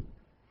holy.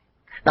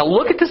 Now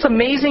look at this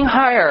amazing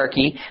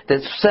hierarchy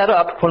that's set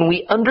up when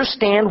we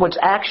understand what's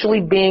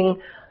actually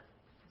being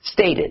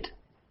stated.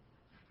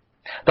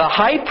 The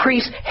high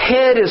priest's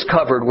head is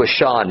covered with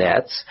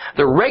shanetz.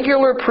 The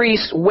regular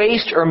priest's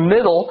waist or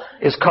middle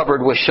is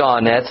covered with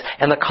shanetz.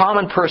 And the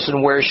common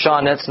person wears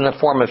shanetz in the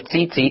form of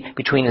tzitzit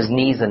between his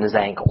knees and his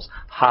ankles.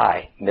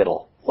 High,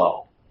 middle,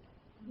 low.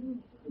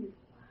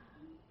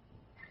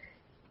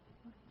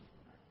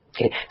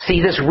 Okay.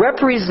 See, this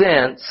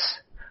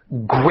represents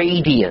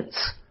gradients,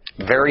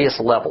 various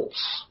levels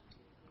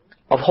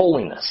of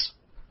holiness.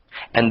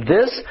 And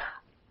this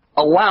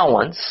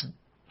allowance,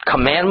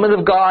 commandment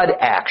of God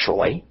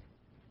actually,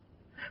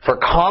 for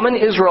common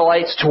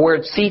Israelites to wear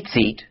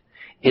tzitzit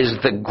is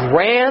the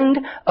grand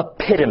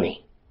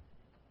epitome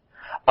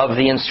of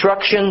the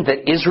instruction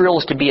that Israel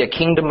is to be a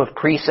kingdom of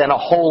priests and a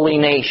holy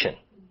nation.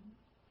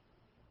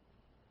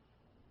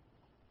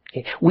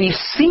 We've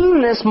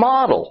seen this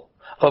model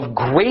of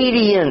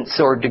gradients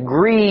or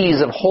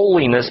degrees of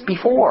holiness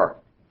before.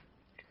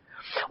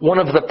 One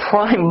of the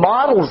prime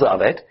models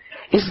of it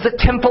is the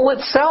temple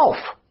itself,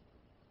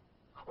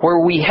 where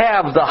we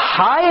have the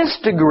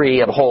highest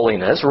degree of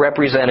holiness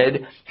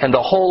represented in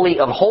the Holy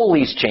of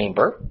Holies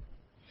chamber,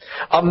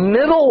 a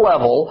middle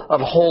level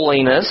of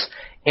holiness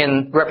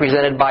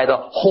represented by the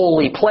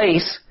Holy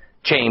Place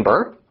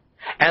chamber,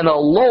 and a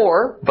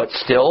lower, but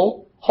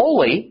still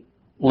holy,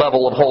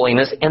 level of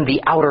holiness in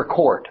the outer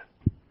court,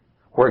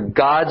 where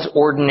God's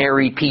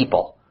ordinary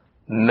people,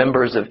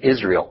 members of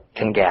Israel,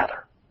 can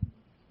gather.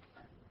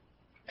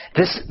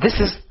 This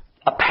is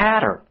a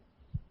pattern.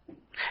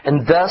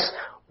 And thus,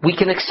 we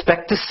can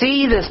expect to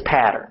see this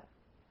pattern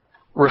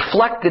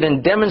reflected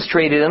and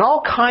demonstrated in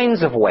all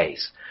kinds of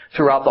ways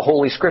throughout the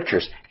Holy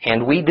Scriptures.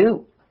 And we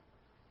do.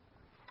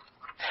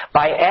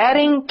 By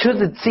adding to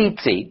the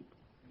tzitzit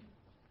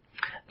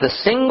the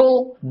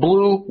single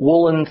blue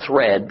woolen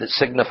thread that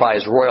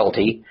signifies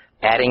royalty,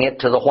 adding it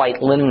to the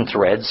white linen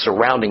thread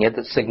surrounding it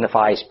that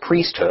signifies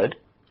priesthood,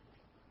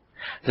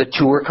 the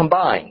two are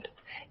combined.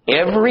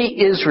 Every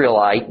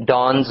Israelite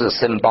dons a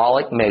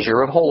symbolic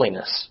measure of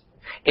holiness.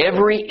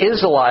 Every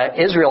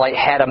Israelite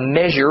had a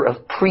measure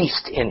of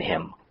priest in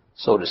him,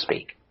 so to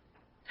speak.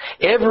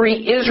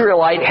 Every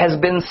Israelite has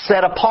been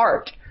set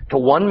apart to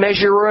one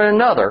measure or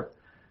another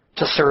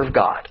to serve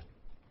God.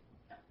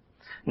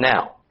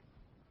 Now,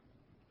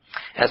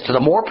 as to the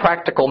more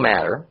practical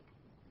matter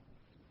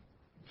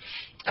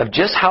of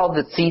just how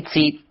the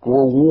tzitzit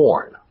were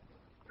worn,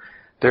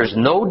 there's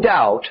no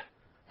doubt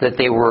that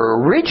they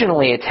were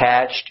originally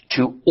attached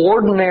to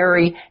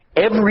ordinary,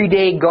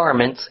 everyday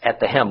garments at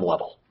the hem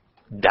level,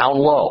 down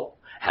low.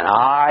 And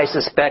I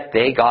suspect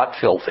they got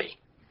filthy.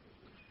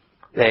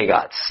 They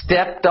got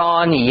stepped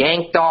on,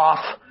 yanked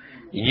off,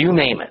 you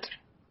name it.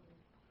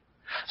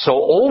 So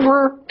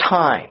over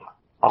time,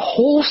 a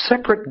whole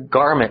separate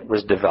garment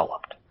was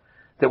developed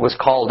that was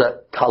called a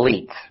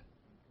talit.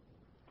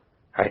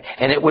 Right?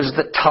 And it was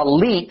the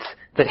talit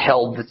that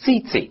held the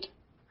tzitzit.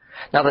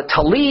 Now the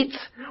talit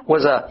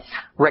was a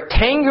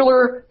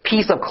rectangular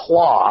piece of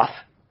cloth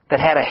that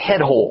had a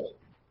head hole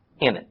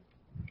in it.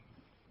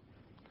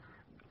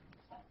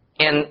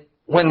 And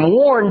when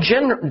worn,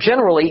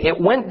 generally,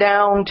 it went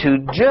down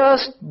to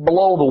just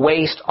below the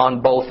waist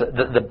on both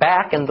the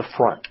back and the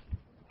front.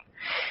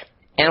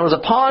 And it was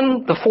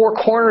upon the four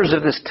corners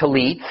of this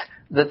talit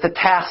that the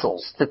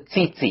tassels, the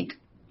tzitzit,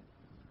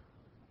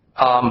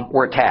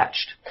 were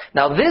attached.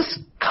 Now, this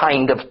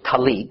kind of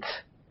talit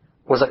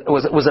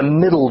was a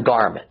middle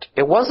garment.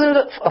 It wasn't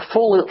a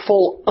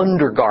full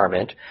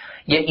undergarment,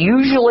 yet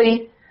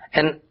usually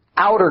an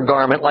outer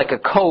garment like a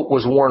coat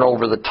was worn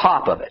over the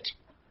top of it.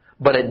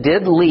 But it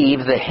did leave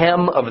the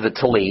hem of the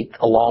talit,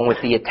 along with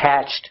the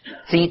attached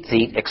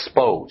tzitzit,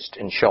 exposed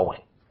and showing.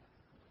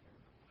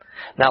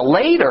 Now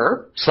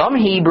later, some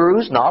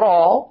Hebrews, not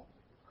all,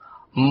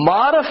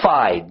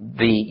 modified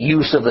the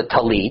use of the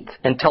talit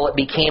until it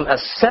became a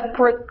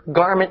separate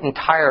garment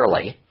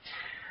entirely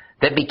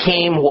that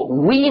became what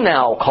we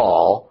now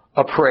call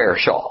a prayer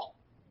shawl.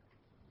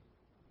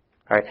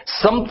 All right?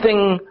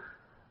 Something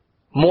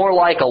more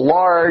like a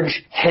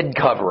large head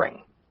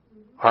covering,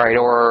 all right,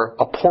 or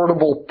a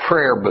portable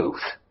prayer booth.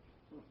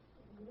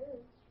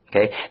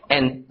 Okay?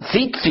 And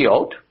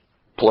tzitziot,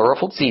 plural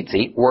for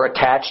tzitzit, were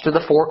attached to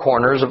the four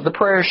corners of the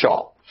prayer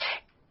shawl.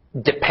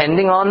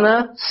 Depending on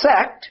the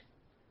sect,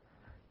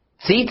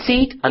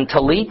 tzitzit and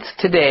talits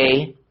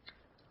today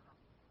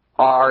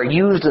are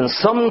used in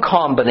some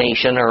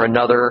combination or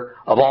another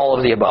of all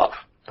of the above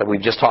that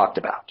we've just talked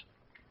about.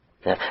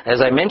 As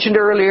I mentioned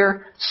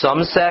earlier,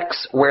 some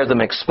sects wear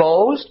them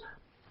exposed,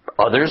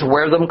 others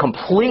wear them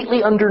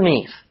completely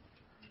underneath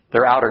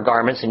their outer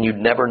garments, and you'd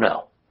never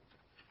know.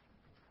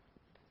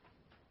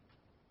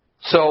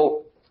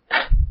 So,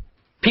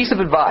 piece of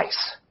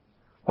advice.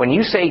 When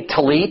you say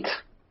talit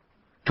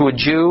to a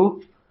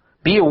Jew,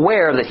 be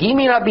aware that he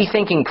may not be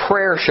thinking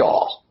prayer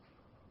shawl,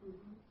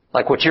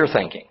 like what you're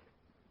thinking.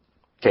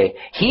 Okay?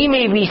 He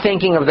may be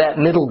thinking of that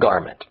middle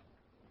garment,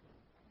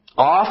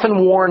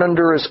 often worn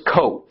under his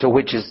coat, to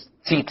which his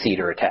tzitzit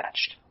are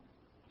attached.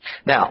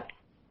 Now,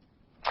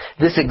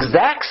 this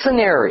exact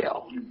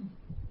scenario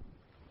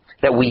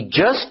that we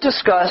just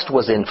discussed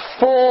was in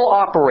full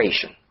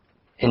operation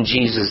in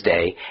Jesus'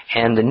 day,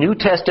 and the New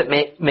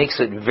Testament makes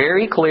it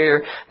very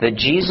clear that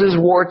Jesus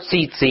wore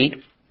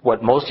tzitzit,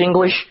 what most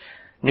English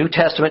New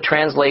Testament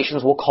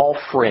translations will call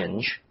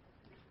fringe.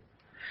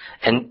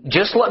 And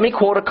just let me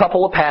quote a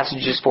couple of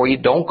passages for you.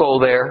 Don't go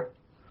there.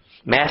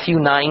 Matthew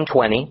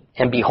 9:20,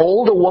 and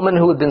behold, a woman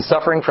who had been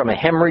suffering from a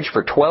hemorrhage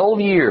for 12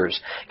 years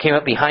came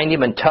up behind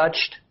him and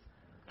touched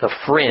the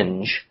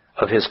fringe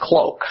of his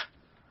cloak.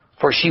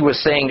 For she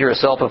was saying to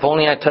herself, if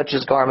only I touch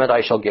his garment,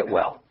 I shall get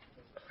well.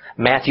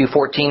 Matthew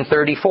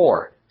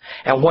 14:34,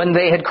 and when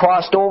they had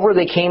crossed over,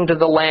 they came to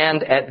the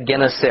land at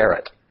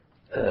Gennesaret,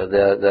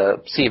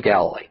 the Sea of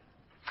Galilee.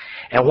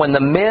 And when the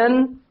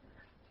men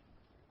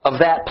of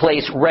that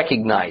place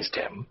recognized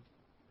him,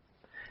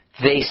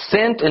 they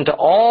sent into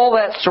all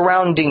that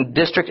surrounding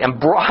district and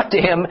brought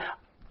to him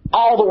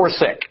all that were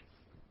sick.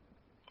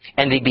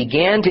 And they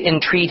began to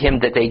entreat him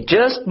that they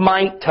just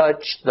might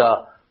touch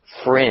the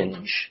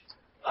fringe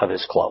of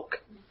his cloak.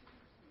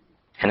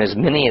 And as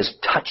many as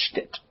touched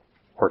it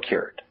were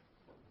cured.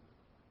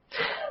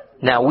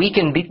 Now we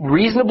can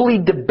reasonably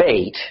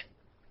debate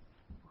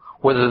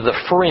whether the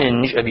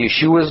fringe of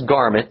Yeshua's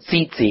garment,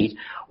 tzitzit,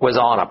 was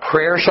on a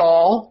prayer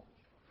shawl,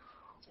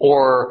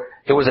 or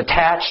it was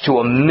attached to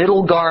a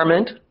middle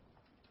garment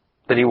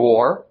that he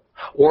wore,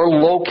 or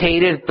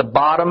located at the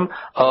bottom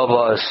of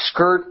a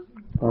skirt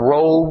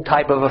robe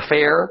type of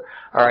affair.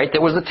 All right,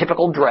 that was the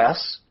typical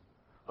dress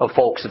of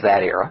folks of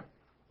that era.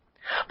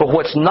 But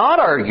what's not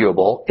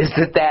arguable is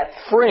that that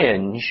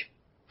fringe,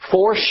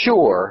 for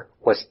sure,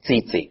 was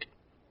tzitzit.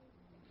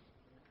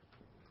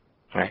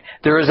 All right.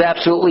 There is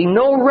absolutely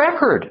no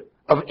record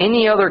of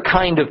any other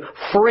kind of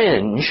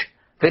fringe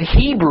that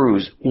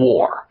Hebrews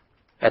wore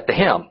at the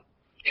hem,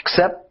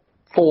 except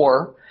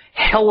for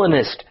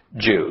Hellenist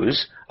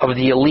Jews of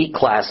the elite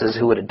classes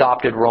who had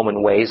adopted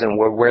Roman ways and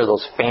would wear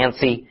those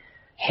fancy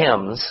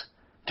hems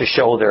to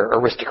show their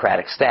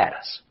aristocratic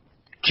status.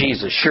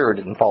 Jesus sure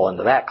didn't fall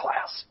into that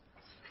class.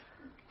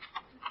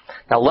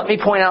 Now let me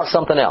point out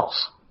something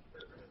else.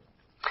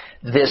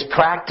 This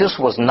practice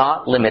was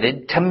not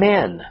limited to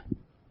men.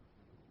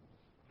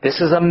 This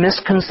is a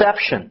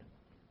misconception.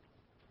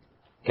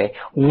 Okay?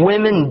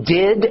 Women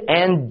did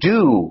and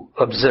do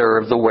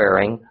observe the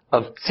wearing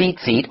of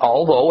tzitzit,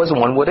 although, as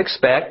one would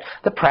expect,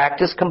 the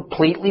practice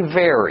completely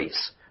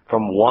varies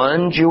from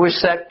one Jewish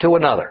sect to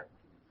another.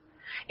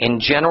 In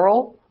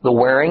general, the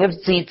wearing of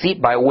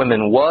tzitzit by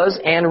women was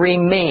and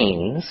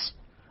remains,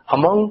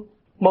 among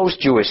most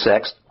Jewish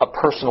sects, a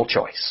personal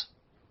choice.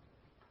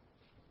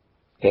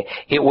 Okay.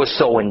 It was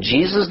so in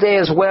Jesus' day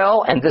as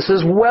well, and this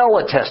is well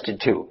attested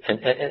to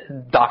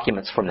in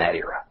documents from that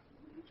era.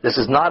 This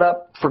is not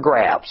up for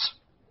grabs.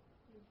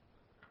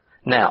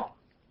 Now,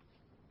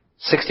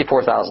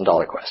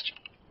 $64,000 question.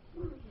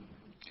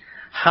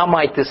 How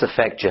might this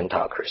affect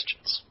Gentile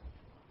Christians?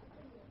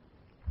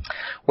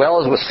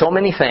 Well, as with so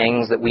many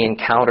things that we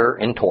encounter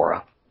in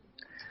Torah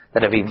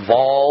that have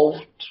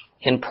evolved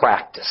in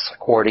practice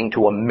according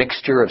to a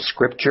mixture of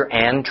Scripture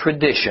and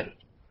tradition,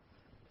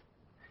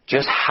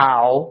 just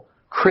how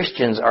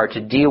Christians are to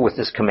deal with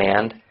this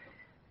command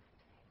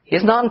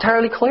is not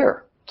entirely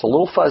clear. It's a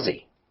little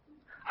fuzzy.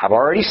 I've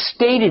already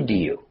stated to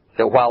you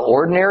that while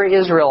ordinary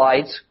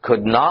Israelites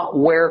could not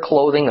wear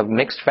clothing of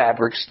mixed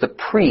fabrics, the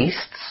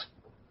priests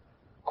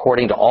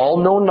according to all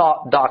known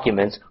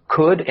documents,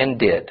 could and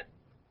did.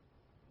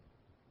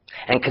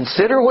 And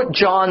consider what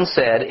John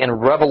said in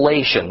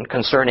Revelation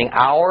concerning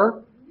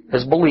our,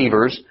 as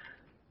believers,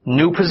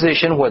 new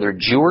position, whether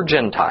Jew or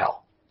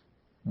Gentile,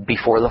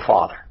 before the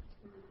Father.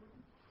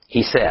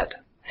 He said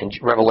in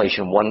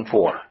Revelation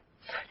 1:4,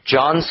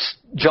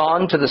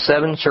 John to the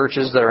 7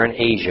 churches that are in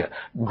Asia,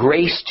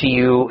 grace to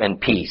you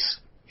and peace.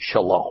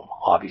 Shalom,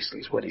 obviously,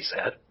 is what he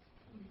said.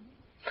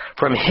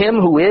 From him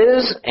who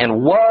is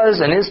and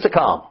was and is to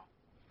come.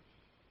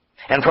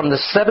 And from the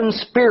 7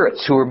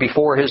 spirits who are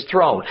before his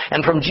throne.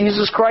 And from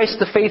Jesus Christ,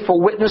 the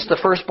faithful witness, the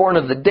firstborn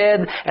of the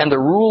dead, and the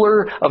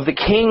ruler of the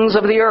kings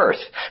of the earth.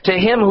 To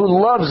him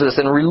who loves us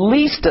and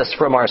released us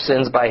from our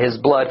sins by his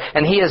blood.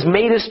 And he has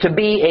made us to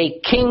be a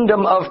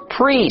kingdom of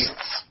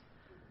priests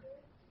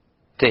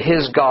to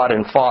his God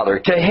and Father.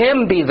 To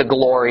him be the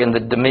glory and the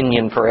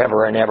dominion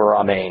forever and ever.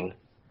 Amen.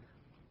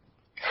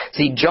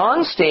 See,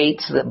 John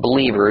states that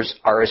believers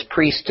are as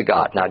priests to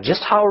God. Now,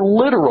 just how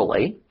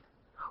literally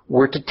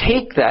we're to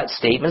take that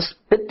statement is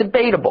a bit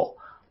debatable.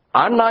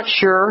 I'm not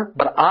sure,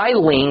 but I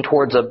lean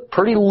towards a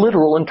pretty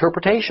literal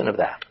interpretation of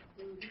that.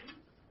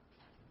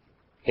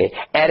 Okay.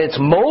 At its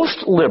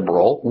most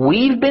liberal,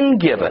 we've been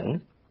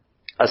given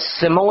a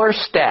similar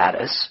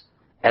status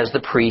as the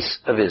priests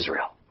of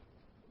Israel.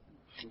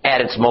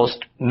 At its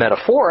most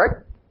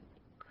metaphoric,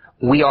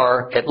 we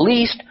are at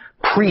least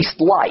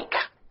priest-like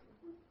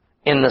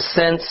in the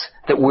sense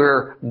that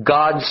we're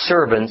God's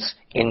servants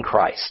in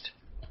Christ.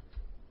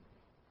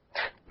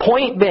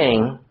 Point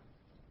being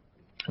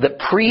that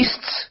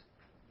priests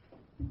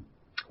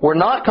were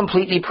not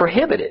completely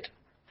prohibited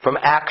from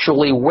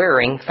actually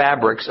wearing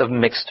fabrics of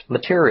mixed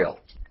material.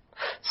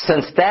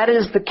 Since that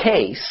is the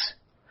case,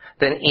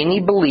 then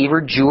any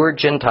believer, Jew or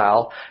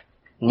Gentile,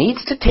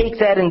 needs to take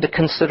that into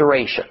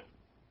consideration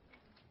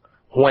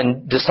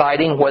when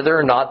deciding whether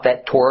or not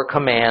that Torah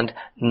command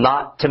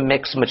not to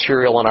mix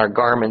material in our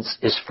garments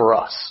is for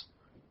us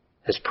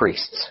as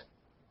priests.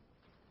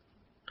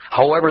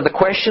 However, the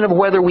question of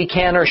whether we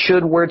can or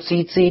should wear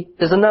tzitzit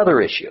is another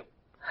issue.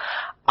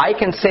 I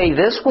can say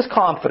this with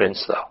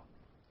confidence, though.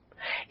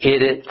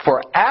 It is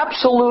for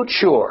absolute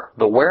sure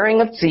the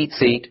wearing of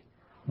tzitzit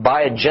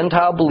by a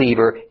Gentile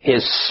believer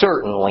is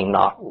certainly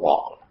not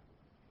wrong.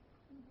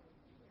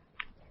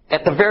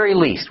 At the very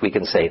least, we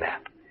can say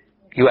that.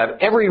 You have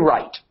every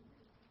right.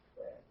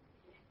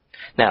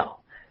 Now,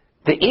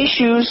 the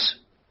issues,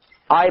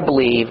 I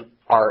believe,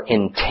 are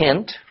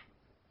intent.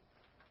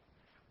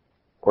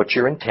 What's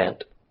your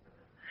intent?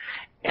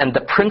 And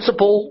the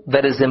principle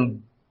that is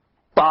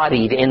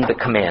embodied in the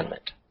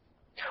commandment.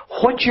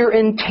 What's your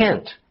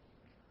intent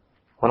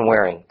when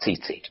wearing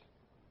tzitzit?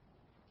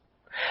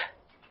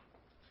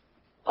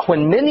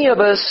 When many of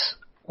us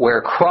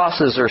wear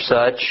crosses or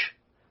such,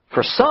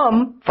 for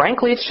some,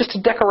 frankly, it's just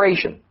a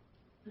decoration.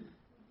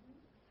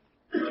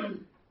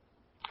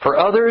 For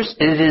others,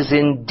 it is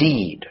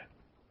indeed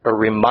a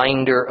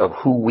reminder of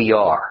who we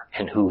are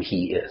and who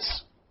He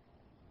is.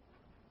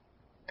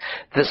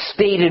 The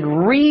stated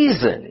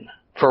reason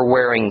for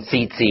wearing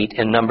tzitzit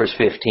in Numbers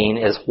 15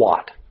 is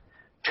what?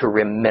 To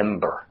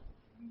remember.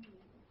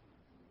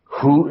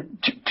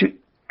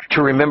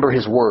 To remember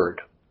His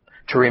Word.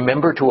 To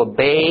remember to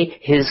obey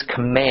His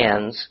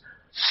commands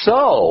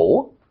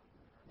so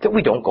that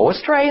we don't go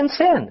astray and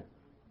sin.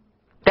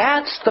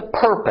 That's the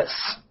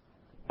purpose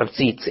of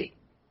tzitzit.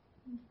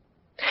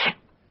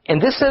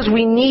 And this says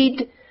we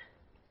need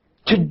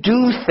to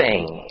do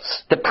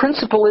things. The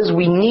principle is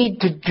we need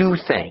to do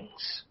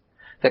things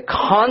that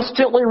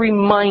constantly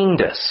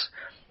remind us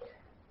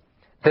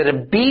that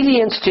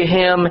obedience to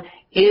Him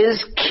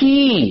is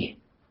key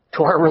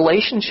to our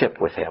relationship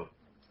with Him.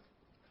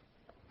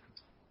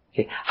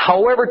 Okay.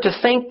 However, to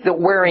think that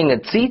wearing a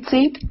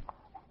tzitzit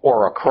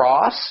or a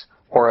cross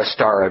or a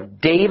Star of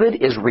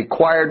David is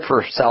required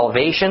for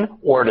salvation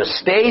or to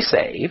stay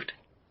saved,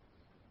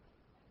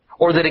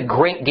 or that it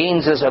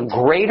gains us a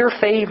greater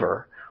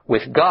favor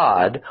with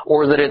God,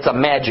 or that it's a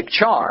magic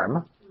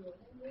charm,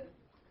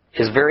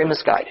 is very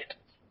misguided.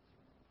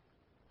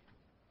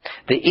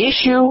 The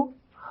issue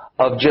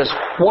of just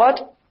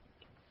what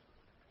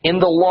in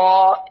the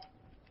law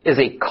is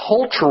a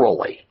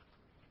culturally,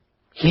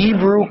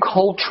 Hebrew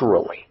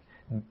culturally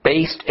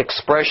based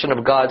expression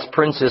of God's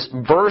princess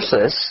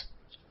versus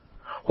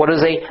what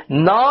is a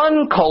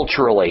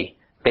non-culturally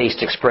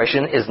based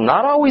expression is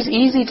not always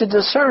easy to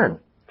discern,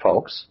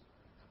 folks.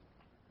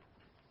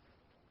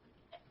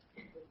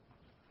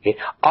 Okay.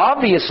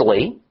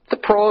 Obviously, the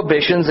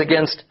prohibitions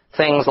against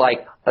things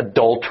like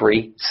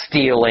adultery,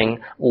 stealing,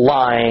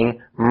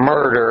 lying,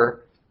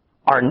 murder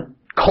are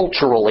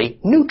culturally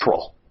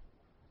neutral.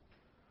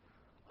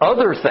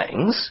 Other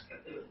things,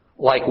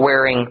 like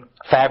wearing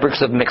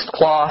fabrics of mixed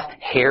cloth,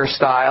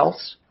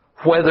 hairstyles,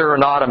 whether or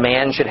not a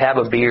man should have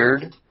a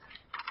beard,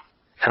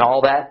 and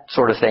all that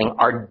sort of thing,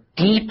 are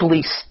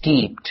deeply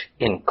steeped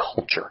in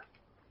culture.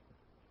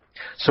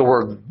 So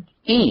we're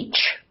each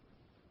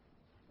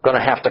going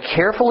to have to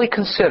carefully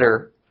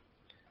consider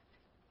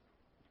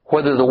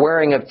whether the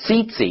wearing of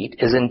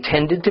tzitzit is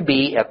intended to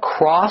be a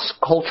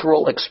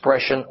cross-cultural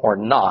expression or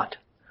not,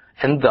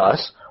 and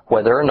thus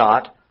whether or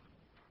not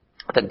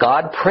the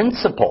God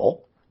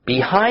principle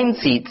behind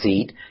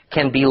tzitzit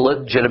can be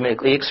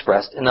legitimately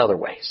expressed in other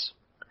ways.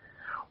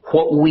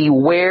 What we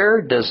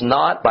wear does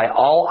not, by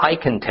all I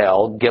can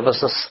tell, give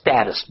us a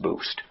status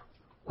boost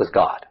with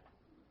God.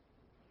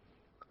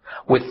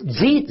 With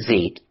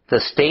tzitzit, the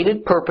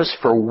stated purpose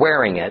for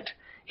wearing it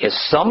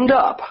is summed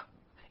up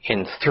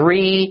in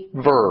 3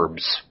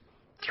 verbs,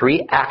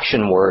 3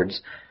 action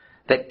words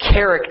that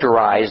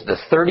characterize the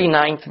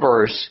 39th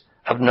verse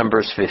of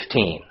Numbers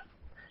 15.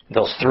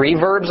 Those 3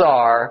 verbs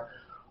are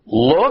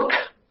look,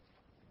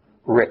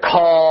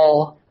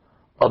 recall,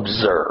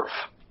 observe.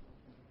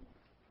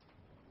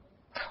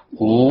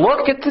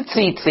 Look at the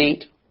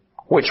tzitzit,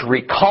 which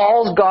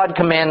recalls God's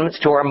commandments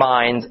to our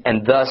minds,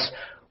 and thus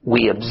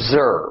we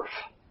observe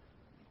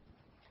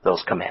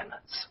those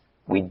commandments.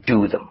 We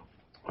do them.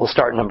 We'll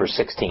start Numbers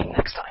 16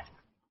 next time.